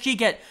on? PSG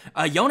get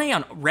Yone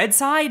on red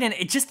side, and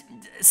it just,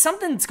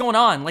 something's going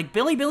on.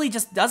 Bilibili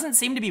just doesn't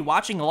seem to be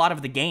watching a lot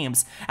of the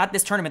games at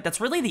this tournament. That's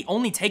really the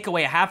only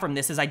takeaway I have from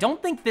this, is I don't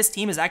think this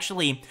team is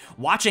actually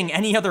watching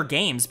any other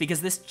games,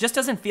 because this just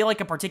doesn't feel like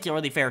a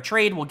particularly fair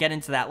trade. We'll get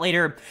into that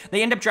later.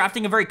 They end up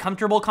drafting a very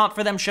comfortable comp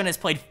for them. Shun has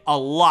played a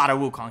lot of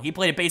Wukong. He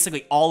played it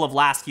basically all of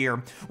last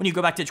year. When you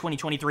go back to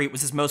 2023, it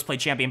was his most played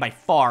champion by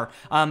far.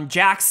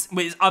 Jax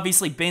was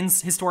obviously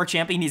Bin's historic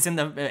champion. He's in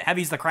the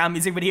Heavy's the Crown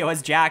music video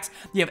as Jax.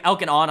 You have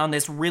Elk and On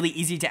this really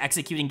easy to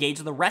execute engage.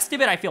 The rest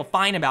of it I feel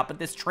fine about, but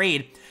this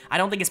trade, I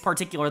don't think it's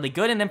particularly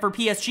good. And then for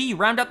PSG, you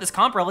round out this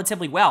comp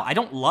relatively well. I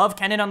don't love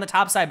Kennen on the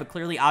top side, but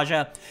clearly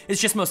Aja is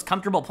just most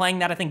comfortable playing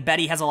that. I think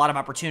Betty has a lot of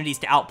opportunities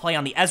to outplay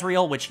on the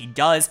Ezreal, which he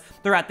does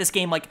throughout this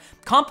game. Like,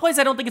 comp plays,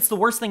 I don't think it's the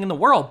worst thing in the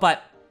world,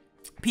 but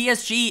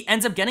PSG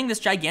ends up getting this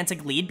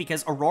gigantic lead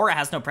because Aurora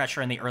has no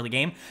pressure in the early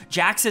game.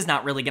 Jax is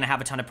not really going to have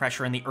a ton of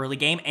pressure in the early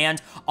game,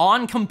 and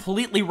On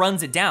completely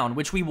runs it down,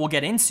 which we will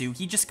get into.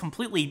 He just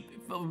completely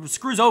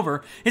screws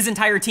over his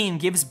entire team,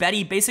 gives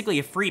Betty basically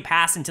a free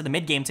pass into the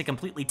mid game to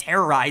completely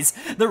terrorize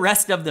the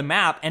rest of the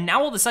map, and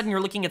now all of a sudden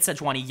you're looking at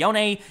Sejuani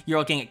Yone, you're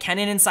looking at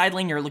Kennen in side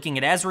lane, you're looking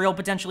at Ezreal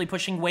potentially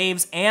pushing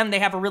waves, and they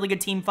have a really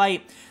good team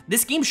fight.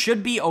 This game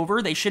should be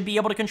over. They should be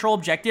able to control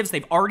objectives.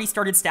 They've already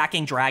started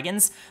stacking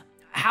dragons.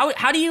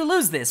 How do you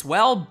lose this?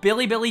 Well,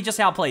 Bilibili just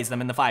outplays them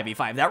in the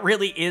 5v5. That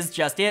really is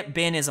just it.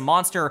 Bin is a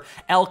monster.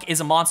 Elk is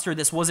a monster.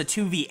 This was a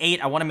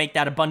 2v8. I want to make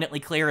that abundantly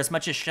clear. As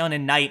much as Shun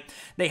and Knight,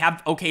 they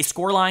have okay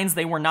score lines.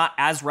 They were not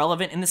as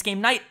relevant in this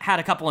game. Knight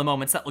had a couple of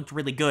moments that looked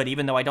really good,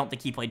 even though I don't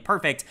think he played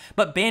perfect.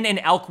 But Bin and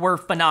Elk were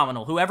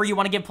phenomenal. Whoever you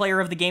want to give player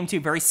of the game to,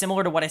 very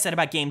similar to what I said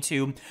about game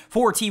 2.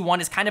 For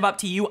T1 is kind of up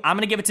to you. I'm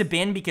going to give it to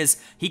Bin because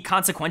he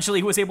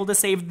consequentially was able to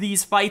save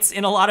these fights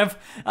in a lot of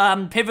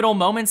pivotal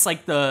moments.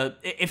 Like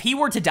if he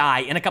were to die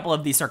in a couple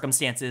of these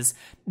circumstances,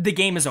 the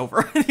game is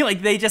over.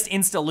 Like, they just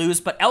insta-lose,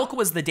 but Elk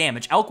was the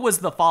damage. Elk was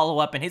the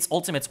follow-up, and his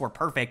ultimates were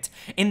perfect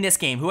in this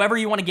game. Whoever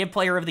you want to give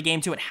player of the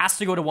game to, it has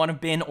to go to one of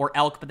Bin or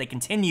Elk, but they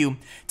continue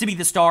to be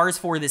the stars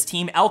for this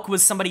team. Elk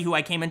was somebody who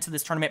I came into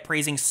this tournament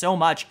praising so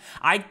much.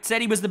 I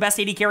said he was the best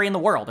AD carry in the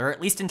world, or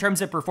at least in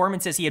terms of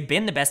performances, he had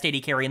been the best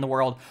AD carry in the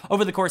world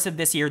over the course of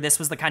this year. This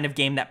was the kind of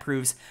game that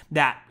proves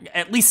that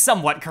at least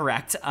somewhat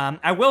correct.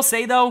 I will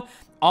say, though,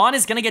 On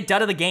is going to get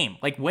dud of the game.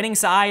 Like, winning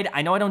side,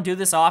 I know I don't do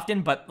this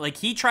often, but like,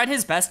 he tried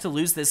his best to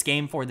lose this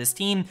game for this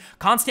team.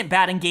 Constant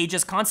bad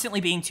engages,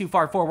 constantly being too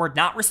far forward,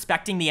 not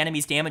respecting the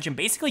enemy's damage, and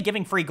basically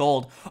giving free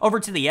gold over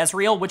to the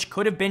Ezreal, which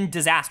could have been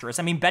disastrous.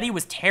 I mean, Betty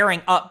was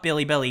tearing up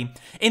Bilibili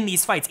in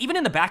these fights. Even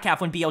in the back half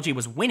when BLG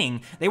was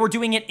winning, they were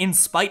doing it in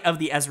spite of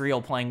the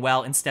Ezreal playing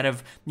well instead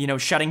of, you know,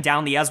 shutting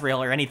down the Ezreal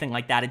or anything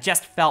like that. It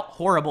just felt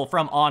horrible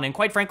from On, and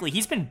quite frankly,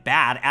 he's been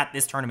bad at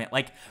this tournament.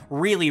 Like,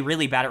 really,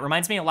 really bad. It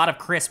reminds me a lot of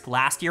Crisp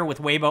last year, with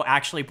Weibo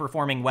actually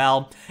performing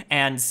well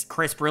and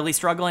Crisp really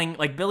struggling.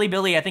 Like,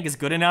 Bilibili, I think, is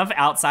good enough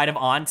outside of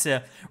On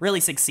to really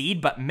succeed,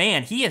 but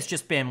man, he has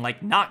just been,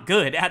 like, not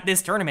good at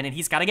this tournament, and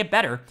he's got to get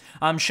better.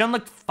 Shun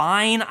looked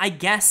fine, I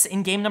guess,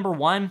 in game number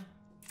 1.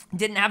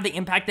 Didn't have the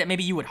impact that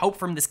maybe you would hope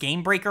from this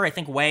game breaker. I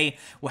think Wei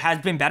has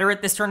been better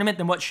at this tournament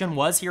than what Shun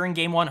was here in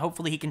game 1.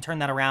 Hopefully he can turn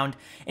that around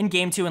in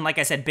game 2. And like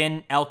I said,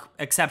 Bin, Elk,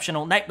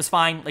 exceptional. Knight was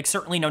fine. Like,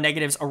 certainly no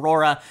negatives.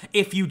 Aurora,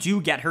 if you do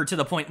get her to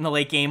the point in the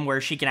late game where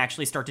she can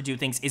actually start to do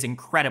things, is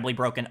incredibly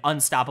broken.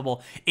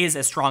 Unstoppable, is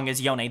as strong as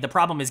Yone. The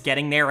problem is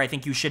getting there. I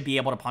think you should be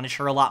able to punish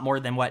her a lot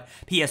more than what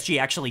PSG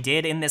actually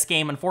did in this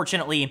game.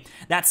 Unfortunately,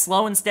 that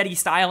slow and steady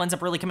style ends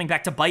up really coming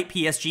back to bite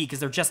PSG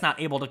because they're just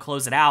not able to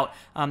close it out.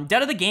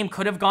 Dead of the game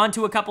could have gone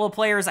to a couple of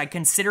players. I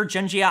considered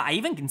Junjia. I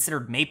even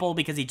considered Maple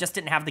because he just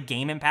didn't have the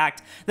game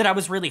impact that I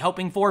was really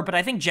hoping for. But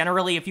I think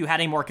generally, if you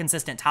had a more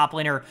consistent top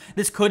laner,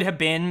 this could have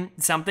been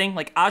something.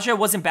 Like, Aja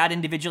wasn't bad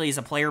individually as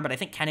a player, but I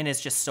think Kennen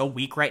is just so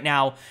weak right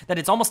now that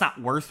it's almost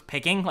not worth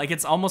picking. Like,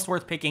 it's almost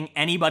worth picking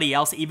anybody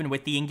else, even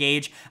with the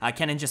engage.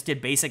 Kennen just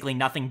did basically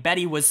nothing.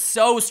 Betty was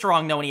so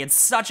strong, though, and he had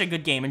such a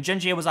good game. And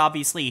Junjia was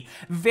obviously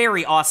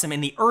very awesome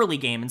in the early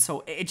game. And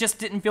so it just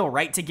didn't feel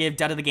right to give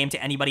dead of the game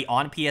to anybody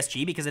on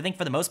PSG because I think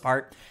for the most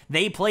part,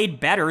 they played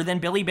better than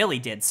Bilibili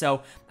did.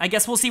 So I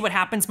guess we'll see what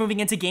happens moving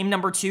into game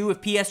number 2.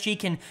 If PSG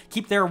can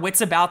keep their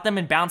wits about them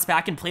and bounce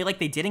back and play like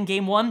they did in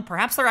game 1,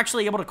 perhaps they're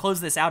actually able to close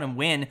this out and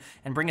win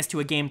and bring us to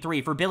a game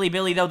 3. For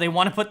Bilibili, though, they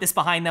want to put this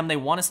behind them. They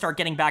want to start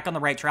getting back on the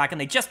right track, and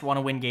they just want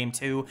to win game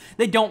 2.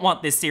 They don't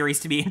want this series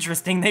to be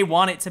interesting. They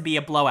want it to be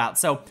a blowout.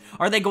 So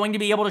are they going to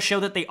be able to show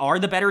that they are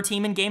the better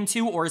team in game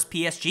 2, or is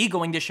PSG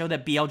going to show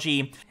that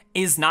BLG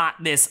is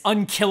not this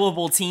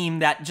unkillable team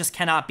that just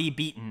cannot be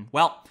beaten?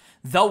 Well,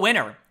 the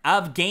winner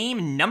of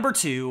game number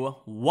 2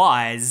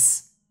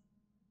 was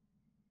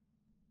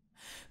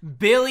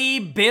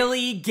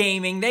Bilibili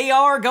Gaming. They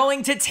are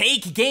going to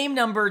take game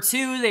number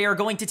 2. They are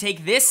going to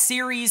take this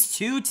series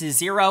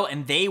 2-0,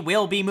 and they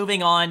will be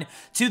moving on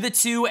to the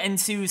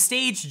 2-2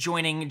 stage,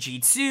 joining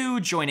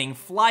G2, joining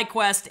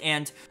FlyQuest,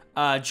 and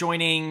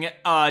joining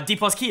D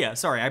plus Kia.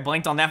 Sorry, I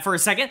blanked on that for a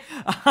second.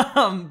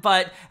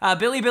 But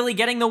Bilibili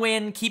getting the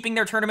win, keeping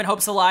their tournament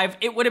hopes alive.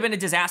 It would have been a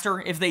disaster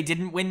if they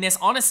didn't win this.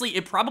 Honestly,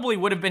 it probably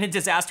would have been a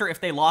disaster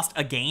if they lost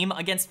a game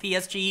against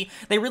PSG.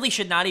 They really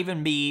should not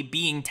even be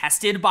being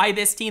tested by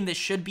this team. This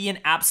should be an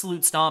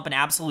absolute stomp, an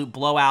absolute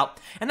blowout.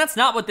 And that's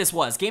not what this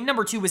was. Game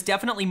number 2 was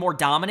definitely more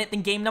dominant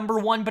than game number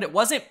 1, but it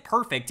wasn't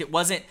perfect. It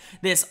wasn't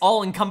this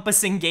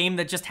all-encompassing game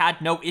that just had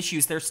no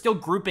issues. They're still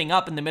grouping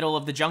up in the middle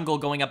of the jungle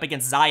going up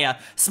against Zaya via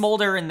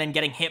Smolder and then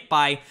getting hit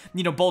by,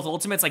 you know, both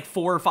ultimates, like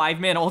 4 or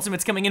 5-man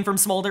ultimates coming in from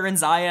Smolder and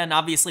Xayah, and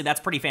obviously that's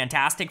pretty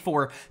fantastic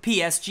for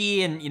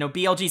PSG, and, you know,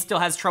 BLG still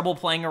has trouble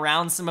playing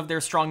around some of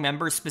their strong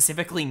members,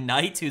 specifically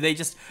Knight, who they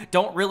just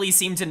don't really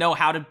seem to know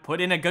how to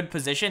put in a good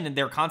position, and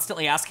they're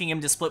constantly asking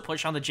him to split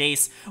push on the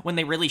Jace when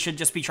they really should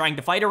just be trying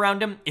to fight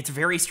around him. It's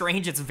very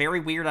strange, it's very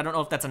weird. I don't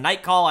know if that's a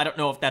Knight call, I don't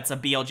know if that's a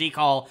BLG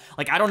call.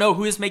 Like, I don't know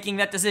who is making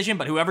that decision,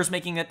 but whoever's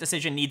making that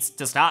decision needs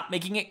to stop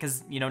making it,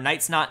 because, you know,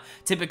 Knight's not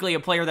typically a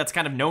player that's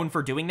kind of known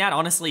for doing that.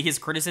 Honestly, his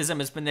criticism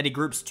has been that he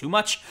groups too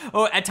much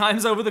at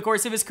times over the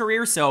course of his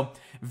career, so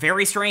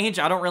very strange.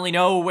 I don't really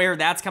know where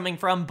that's coming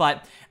from,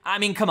 but I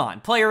mean, come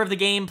on. Player of the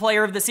game,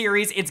 player of the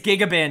series, it's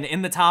Gigabin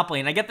in the top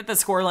lane. I get that the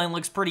scoreline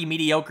looks pretty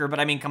mediocre, but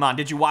I mean, come on.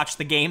 Did you watch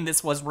the game?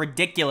 This was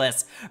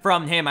ridiculous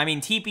from him. I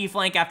mean, TP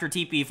flank after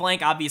TP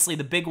flank. Obviously,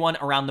 the big one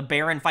around the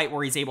Baron fight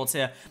where he's able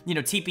to, you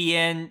know, TP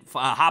in,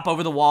 hop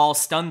over the wall,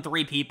 stun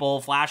 3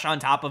 people, flash on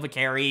top of a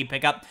carry,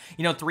 pick up,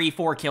 you know,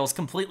 3-4 kills,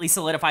 completely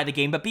solidify the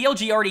game. But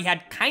BLG already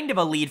had kind of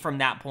a lead from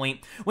that point.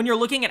 When you're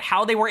looking at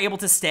how they were able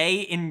to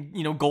stay in,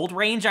 you know, gold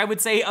range, I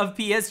would say, of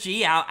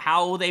PSG,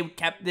 how they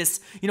kept this,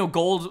 you know,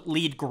 gold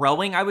lead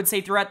growing, I would say,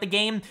 throughout the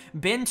game.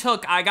 Bin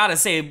took, I gotta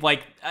say,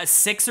 like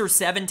 6 or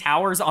 7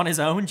 towers on his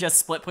own, just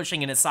split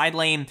pushing in his side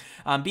lane.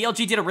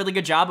 BLG did a really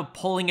good job of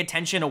pulling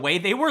attention away.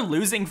 They were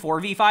losing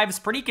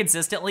 4v5s pretty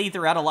consistently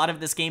throughout a lot of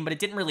this game, but it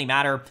didn't really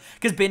matter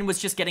because Bin was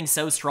just getting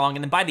so strong.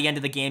 And then by the end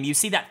of the game, you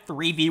see that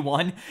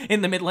 3v1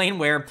 in the mid lane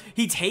where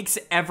he takes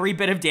every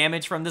bit of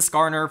damage from the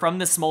Skarner, from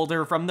the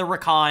Smolder, from the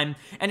Rakan,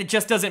 and it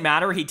just doesn't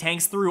matter. He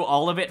tanks through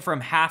all of it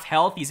from half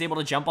health. He's able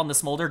to jump on the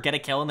Smolder, get a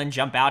kill, and then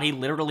jump out. He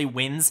literally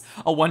wins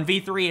a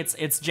 1v3.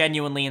 It's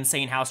genuinely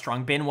insane how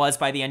strong Bin was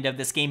by the end of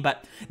this game,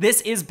 but this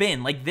is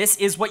Bin. Like, this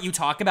is what you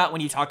talk about when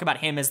you talk about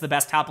him as the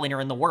best top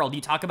laner in the world. You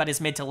talk about his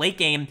mid to late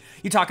game,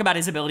 you talk about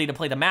his ability to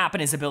play the map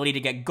and his ability to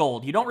get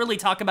gold. You don't really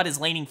talk about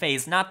his laning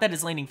phase. Not that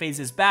his laning phase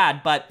is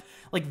bad, but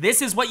like,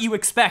 this is what you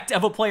expect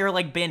of a player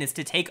like Bin, is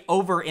to take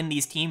over in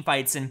these team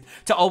fights and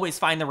to always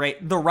find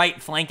the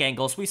right flank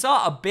angles. We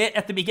saw a bit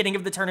at the beginning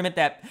of the tournament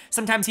that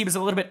sometimes he was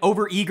a little bit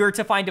over-eager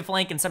to find a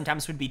flank and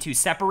sometimes would be too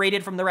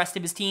separated from the rest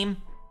of his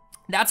team.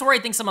 That's where I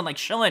think someone like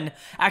Shun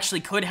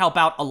actually could help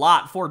out a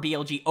lot for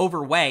BLG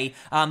over Wei.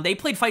 They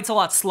played fights a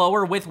lot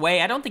slower with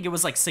Wei. I don't think it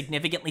was like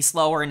significantly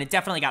slower, and it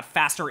definitely got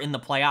faster in the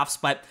playoffs,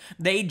 but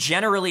they,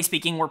 generally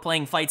speaking, were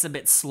playing fights a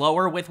bit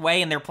slower with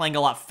Wei, and they're playing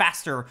a lot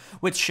faster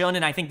with Shun,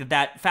 and I think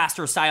that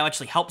faster style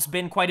actually helps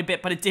Bin quite a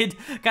bit, but it did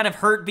kind of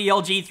hurt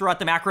BLG throughout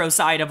the macro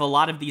side of a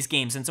lot of these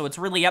games, and so it's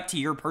really up to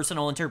your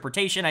personal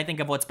interpretation, I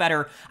think, of what's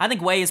better. I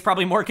think Wei is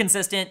probably more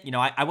consistent. You know,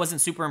 I wasn't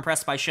super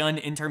impressed by Shun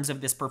in terms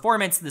of this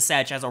performance. The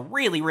Sedge has a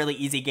really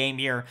easy game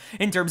here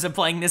in terms of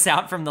playing this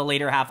out from the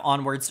later half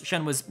onwards.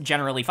 Shun was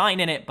generally fine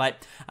in it,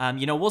 but,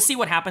 you know, we'll see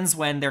what happens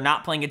when they're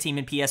not playing a team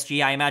in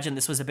PSG. I imagine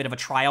this was a bit of a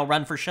trial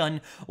run for Shun.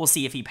 We'll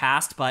see if he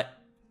passed, but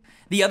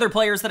the other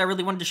players that I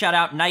really wanted to shout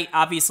out, Knight,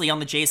 obviously on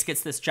the Jace, gets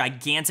this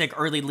gigantic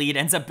early lead,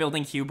 ends up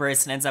building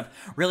Hubris, and ends up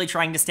really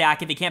trying to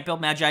stack. If he can't build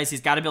Magi's,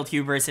 he's got to build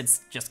Hubris. It's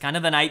just kind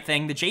of the Knight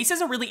thing. The Jace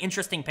is a really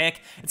interesting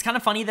pick. It's kind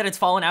of funny that it's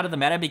fallen out of the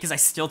meta because I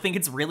still think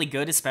it's really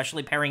good,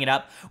 especially pairing it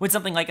up with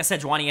something like a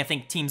Sejuani. I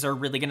think teams are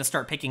really going to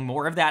start picking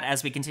more of that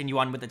as we continue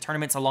on with the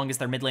tournament, so long as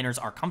their mid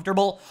laners are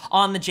comfortable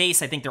on the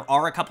Jace. I think there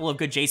are a couple of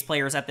good Jace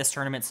players at this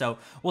tournament, so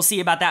we'll see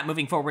about that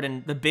moving forward.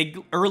 And the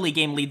big early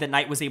game lead that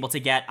Knight was able to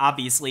get,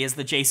 obviously, as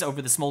the Jace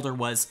over the Smolder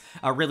was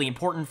really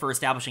important for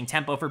establishing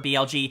tempo for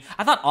BLG.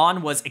 I thought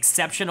On was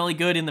exceptionally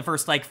good in the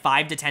first, like,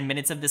 5 to 10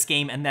 minutes of this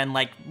game, and then,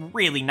 like,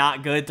 really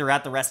not good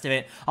throughout the rest of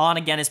it. On,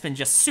 again, has been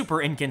just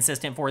super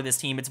inconsistent for this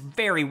team. It's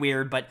very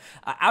weird, but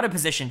out of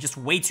position just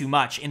way too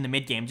much in the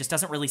mid game. Just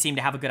doesn't really seem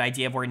to have a good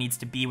idea of where he needs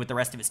to be with the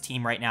rest of his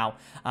team right now.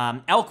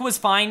 Elk was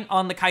fine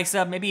on the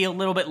Kai'Sa, maybe a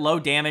little bit low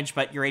damage,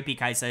 but your AP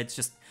Kai'Sa, it's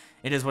just,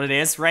 it is what it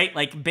is, right?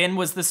 Like, Bin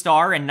was the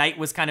star, and Knight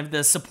was kind of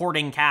the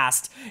supporting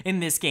cast in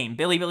this game.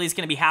 Bilibili's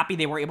going to be happy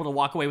they were able to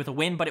walk away with a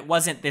win, but it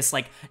wasn't this,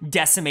 like,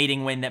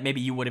 decimating win that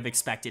maybe you would have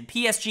expected.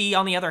 PSG,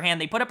 on the other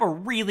hand, they put up a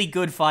really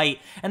good fight,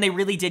 and they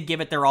really did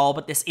give it their all,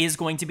 but this is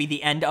going to be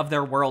the end of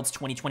their Worlds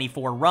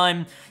 2024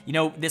 run. You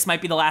know, this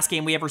might be the last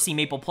game we ever see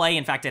Maple play.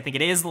 In fact, I think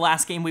it is the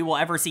last game we will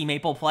ever see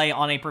Maple play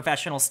on a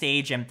professional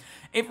stage, and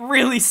it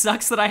really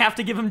sucks that I have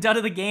to give him done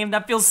of the game.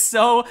 That feels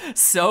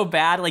so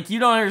bad. Like, you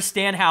don't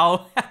understand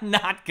how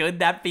not good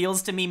that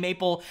feels to me.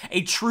 Maple,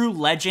 a true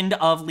legend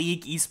of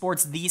League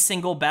Esports, the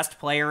single best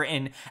player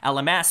in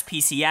LMS,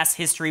 PCS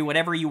history,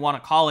 whatever you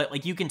want to call it.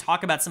 Like, you can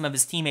talk about some of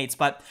his teammates,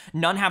 but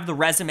none have the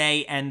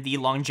resume and the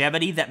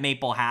longevity that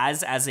Maple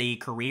has as a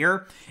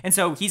career. And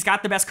so he's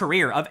got the best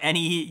career of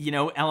any, you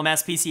know,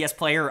 LMS PCS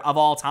player of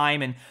all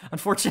time. And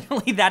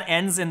unfortunately, that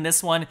ends in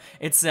this one.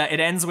 It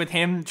ends with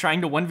him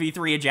trying to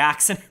 1v3 a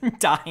Jackson and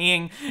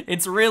dying.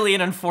 It's really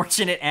an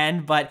unfortunate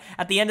end, but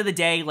at the end of the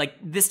day, like,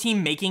 this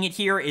team making it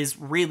here is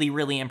really,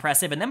 really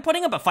impressive. And then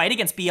putting up a fight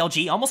against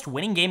BLG, almost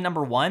winning game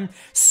number 1,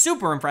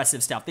 super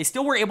impressive stuff. They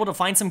still were able to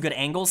find some good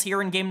angles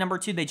here in game number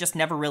 2. They just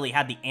never really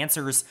had the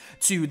answers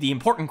to the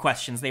important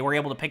questions. They were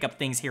able to pick up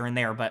things here and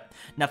there, but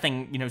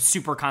nothing, you know,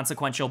 super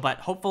consequential. But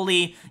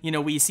hopefully, you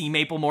know, we see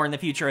Maple more in the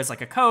future as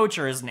like a coach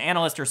or as an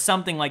analyst or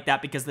something like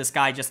that, because this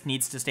guy just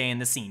needs to stay in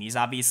the scene. He's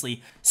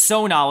obviously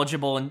so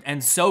knowledgeable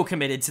and so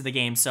committed to the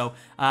game. So,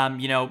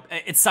 you know,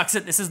 it sucks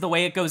that this is the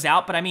way it goes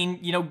out, but I mean,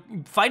 you know,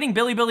 fighting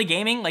Bilibili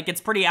Gaming, like, it's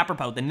pretty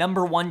apropos. The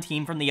 #1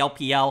 team from the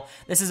LPL.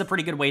 This is a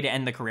pretty good way to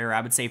end the career,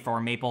 I would say, for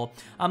Maple.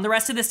 The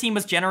rest of this team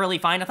was generally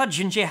fine. I thought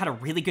Jinjae had a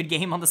really good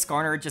game on the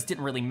Skarner. It just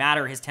didn't really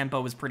matter. His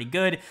tempo was pretty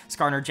good.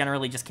 Skarner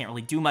generally just can't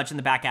really do much in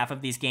the back half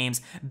of these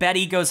games.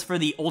 Betty goes for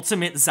the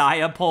ultimate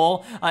Xayah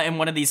pull in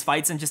one of these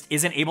fights and just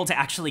isn't able to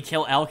actually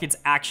kill Elk. It's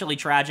actually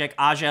tragic.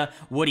 Aja,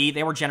 Woody,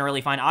 they were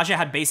generally fine. Aja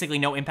had basically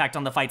no impact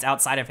on the fights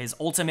outside of his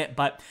ultimate,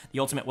 but the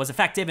ultimate was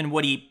effective, and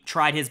Woody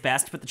tried his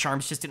best, but the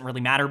charms just didn't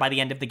really matter. By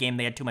the end of the game,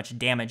 they had too much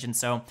damage, and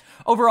so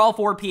overall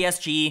for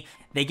PSG,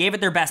 they gave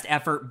it their best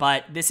effort,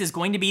 but this is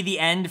going to be the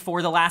end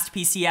for the last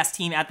PCS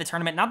team at the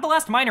tournament, not the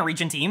last minor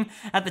region team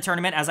at the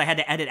tournament, as I had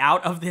to edit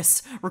out of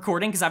this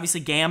recording, because obviously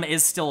GAM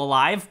is still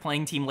alive,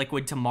 playing Team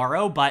Liquid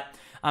tomorrow, but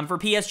for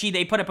PSG,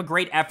 they put up a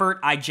great effort.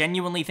 I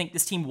genuinely think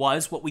this team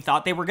was what we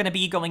thought they were going to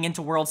be going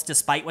into Worlds,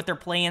 despite what their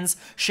plans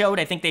showed.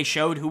 I think they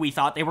showed who we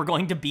thought they were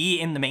going to be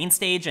in the main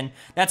stage, and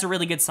that's a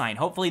really good sign.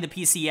 Hopefully the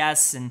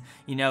PCS and,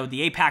 you know,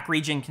 the APAC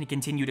region can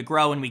continue to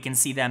grow, and we can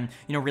see them,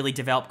 you know, really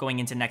develop going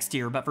into next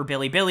year. But for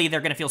Bilibili, they're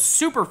going to feel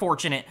super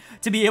fortunate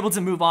to be able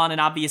to move on,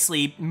 and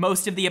obviously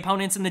most of the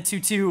opponents in the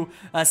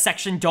 2-2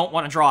 section don't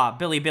want to draw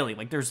Bilibili.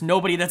 Like, there's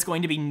nobody that's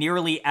going to be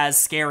nearly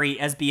as scary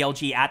as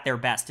BLG at their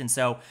best, and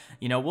so,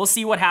 you know, we'll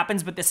see what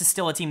happens, but this is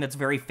still a team that's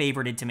very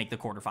favorited to make the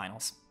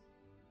quarterfinals.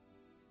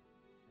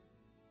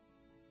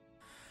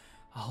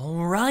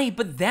 All right,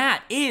 but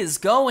that is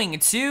going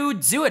to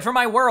do it for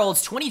my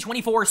Worlds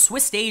 2024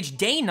 Swiss Stage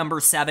Day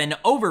number 7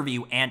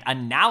 overview and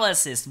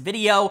analysis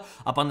video.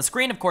 Up on the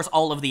screen, of course,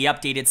 all of the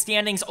updated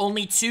standings.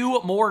 Only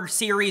 2 more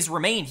series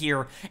remain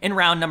here in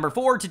round number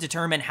 4 to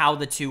determine how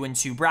the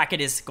 2-2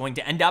 bracket is going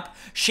to end up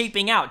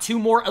shaping out. 2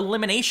 more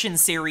elimination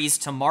series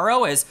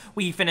tomorrow as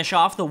we finish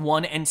off the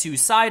 1-2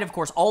 side. Of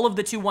course, all of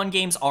the 2-1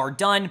 games are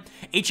done.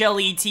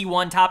 HLE,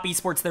 T1, Top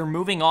Esports, they're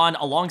moving on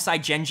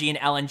alongside Gen.G and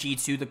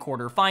LNG to the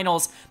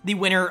quarterfinals. The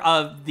winner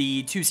of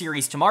the 2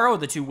 series tomorrow,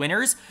 the 2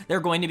 winners,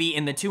 they're going to be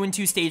in the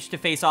 2-2 stage to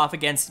face off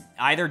against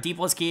either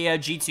D+Kia,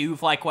 G2,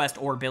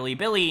 FlyQuest, or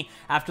Bilibili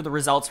after the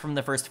results from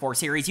the first 4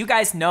 series. You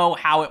guys know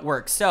how it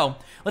works. So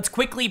let's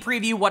quickly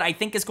preview what I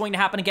think is going to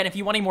happen. Again, if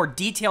you want a more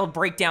detailed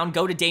breakdown,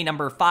 go to day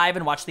number 5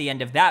 and watch the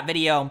end of that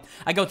video.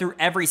 I go through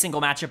every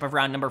single matchup of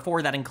round number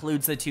 4. That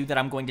includes the 2 that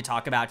I'm going to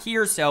talk about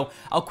here. So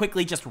I'll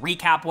quickly just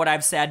recap what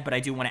I've said, but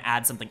I do want to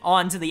add something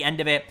on to the end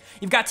of it.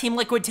 You've got Team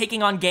Liquid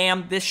taking on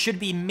GAM. This should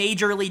be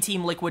majorly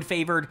Team Liquid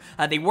favored.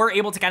 They were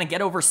able to kind of get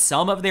over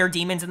some of their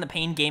demons in the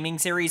Pain Gaming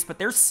series, but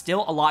there's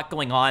still a lot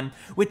going on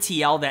with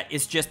TL that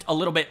is just a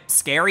little bit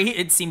scary.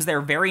 It seems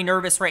they're very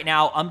nervous right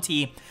now.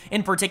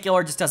 In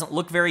particular just doesn't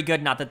look very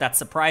good. Not that that's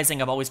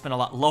surprising. I've always been a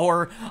lot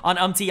lower on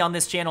on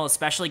this channel,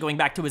 especially going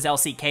back to his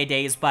LCK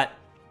days, but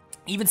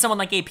even someone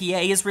like APA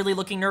is really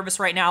looking nervous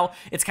right now.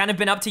 It's kind of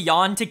been up to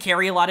Yon to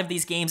carry a lot of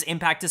these games.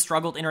 Impact has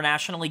struggled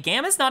internationally.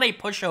 GAM is not a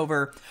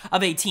pushover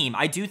of a team.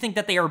 I do think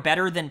that they are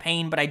better than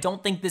Pain, but I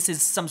don't think this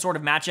is some sort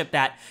of matchup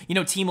that, you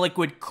know, Team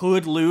Liquid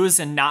could lose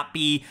and not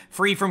be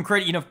free from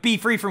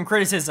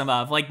criticism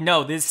of. Like,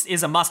 no, this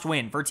is a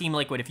must-win for Team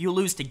Liquid. If you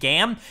lose to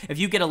GAM, if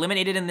you get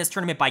eliminated in this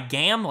tournament by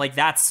GAM, like,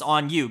 that's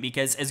on you,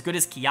 because as good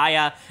as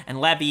Kiaya and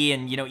Levy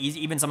and, you know,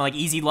 even someone like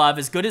Easy Love,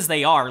 as good as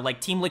they are,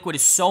 like, Team Liquid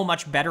is so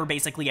much better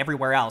basically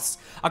everywhere else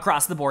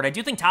across the board. I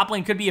do think top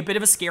lane could be a bit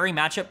of a scary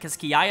matchup because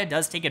Kiaya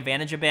does take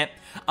advantage a bit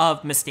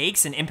of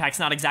mistakes, and Impact's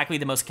not exactly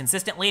the most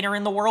consistent laner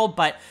in the world,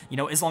 but, you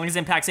know, as long as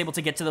Impact's able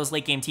to get to those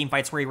late game team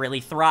fights where he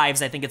really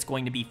thrives, I think it's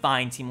going to be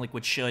fine. Team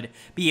Liquid should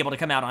be able to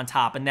come out on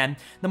top. And then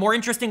the more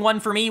interesting one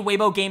for me,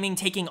 Weibo Gaming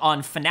taking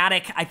on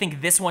Fnatic. I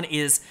think this one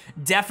is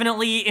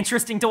definitely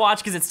interesting to watch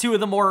because it's 2 of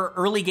the more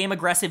early game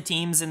aggressive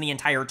teams in the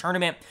entire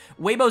tournament.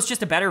 Weibo's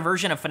just a better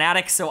version of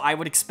Fnatic, so I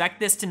would expect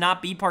this to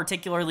not be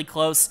particularly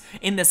close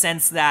in the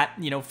sense that,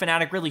 you know,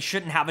 Fnatic really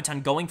shouldn't have a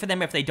ton going for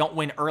them. If they don't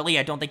win early,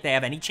 I don't think they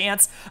have any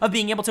chance of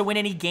being able to win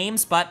any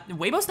games, but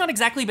Weibo's not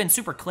exactly been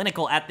super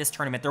clinical at this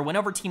tournament. Their win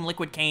over Team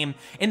Liquid came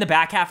in the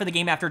back half of the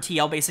game after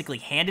TL basically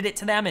handed it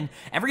to them, and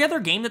every other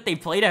game that they've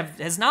played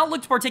has not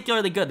looked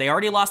particularly good. They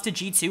already lost to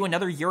G2,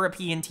 another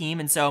European team,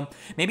 and so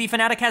maybe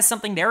Fnatic has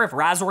something there. If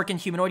Razork and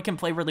Humanoid can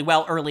play really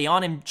well early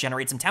on and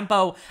generate some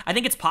tempo, I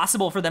think it's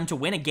possible for them to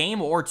win a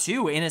game or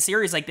 2 in a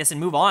series like this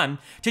and move on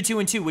to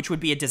 2-2, which would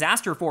be a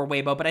disaster for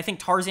Weibo, but I think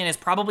Tarzan Tarzan is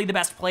probably the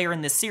best player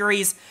in this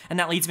series, and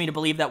that leads me to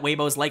believe that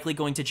Weibo is likely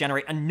going to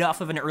generate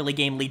enough of an early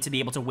game lead to be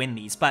able to win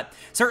these. But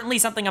certainly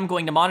something I'm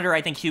going to monitor.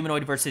 I think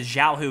Humanoid versus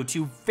Xiaohu,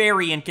 two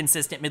very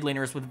inconsistent mid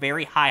laners with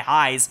very high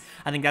highs.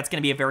 I think that's going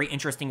to be a very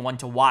interesting one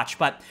to watch.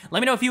 But let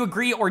me know if you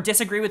agree or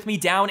disagree with me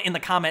down in the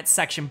comments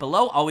section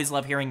below. Always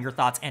love hearing your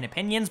thoughts and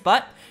opinions,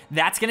 but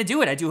that's going to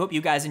do it. I do hope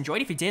you guys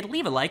enjoyed. If you did,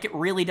 leave a like. It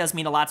really does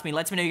mean a lot to me.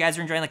 Lets me know you guys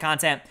are enjoying the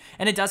content,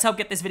 and it does help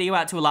get this video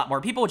out to a lot more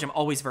people, which I'm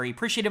always very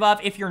appreciative of.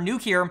 If you're new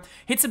here,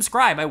 hit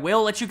subscribe. I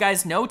will let you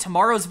guys know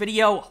tomorrow's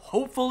video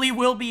hopefully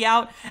will be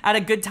out at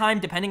a good time,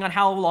 depending on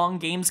how long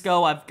games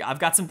go. I've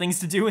got some things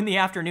to do in the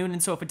afternoon,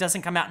 and so if it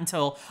doesn't come out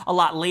until a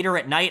lot later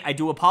at night, I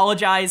do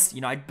apologize.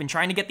 You know, I've been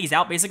trying to get these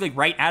out basically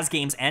right as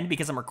games end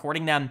because I'm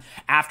recording them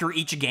after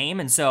each game,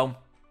 and so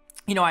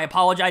you know, I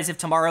apologize if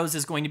tomorrow's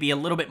is going to be a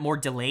little bit more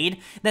delayed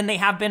than they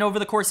have been over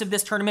the course of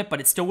this tournament, but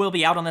it still will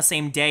be out on the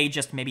same day,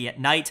 just maybe at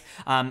night,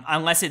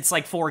 unless it's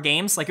like 4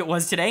 games like it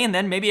was today, and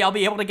then maybe I'll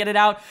be able to get it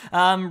out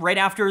right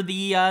after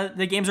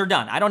the games are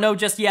done. I don't know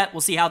just yet. We'll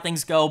see how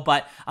things go,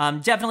 but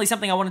definitely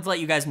something I wanted to let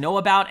you guys know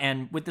about.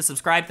 And with the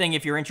subscribe thing,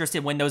 if you're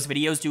interested when those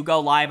videos do go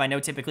live, I know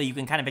typically you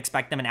can kind of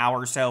expect them an hour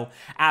or so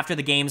after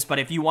the games, but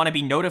if you want to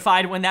be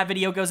notified when that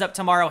video goes up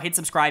tomorrow, hit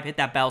subscribe, hit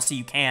that bell so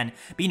you can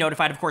be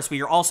notified. Of course, we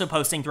are also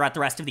posting throughout the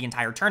rest of the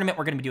entire tournament.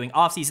 We're going to be doing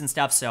off-season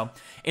stuff, so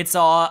it's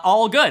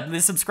all good. The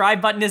subscribe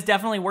button is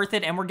definitely worth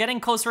it, and we're getting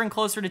closer and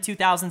closer to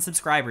 2,000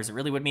 subscribers. It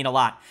really would mean a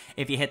lot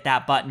if you hit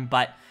that button,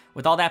 but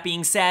with all that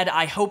being said,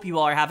 I hope you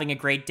all are having a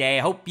great day.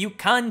 I hope you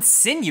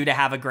continue to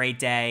have a great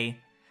day,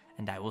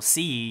 and I will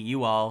see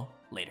you all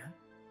later.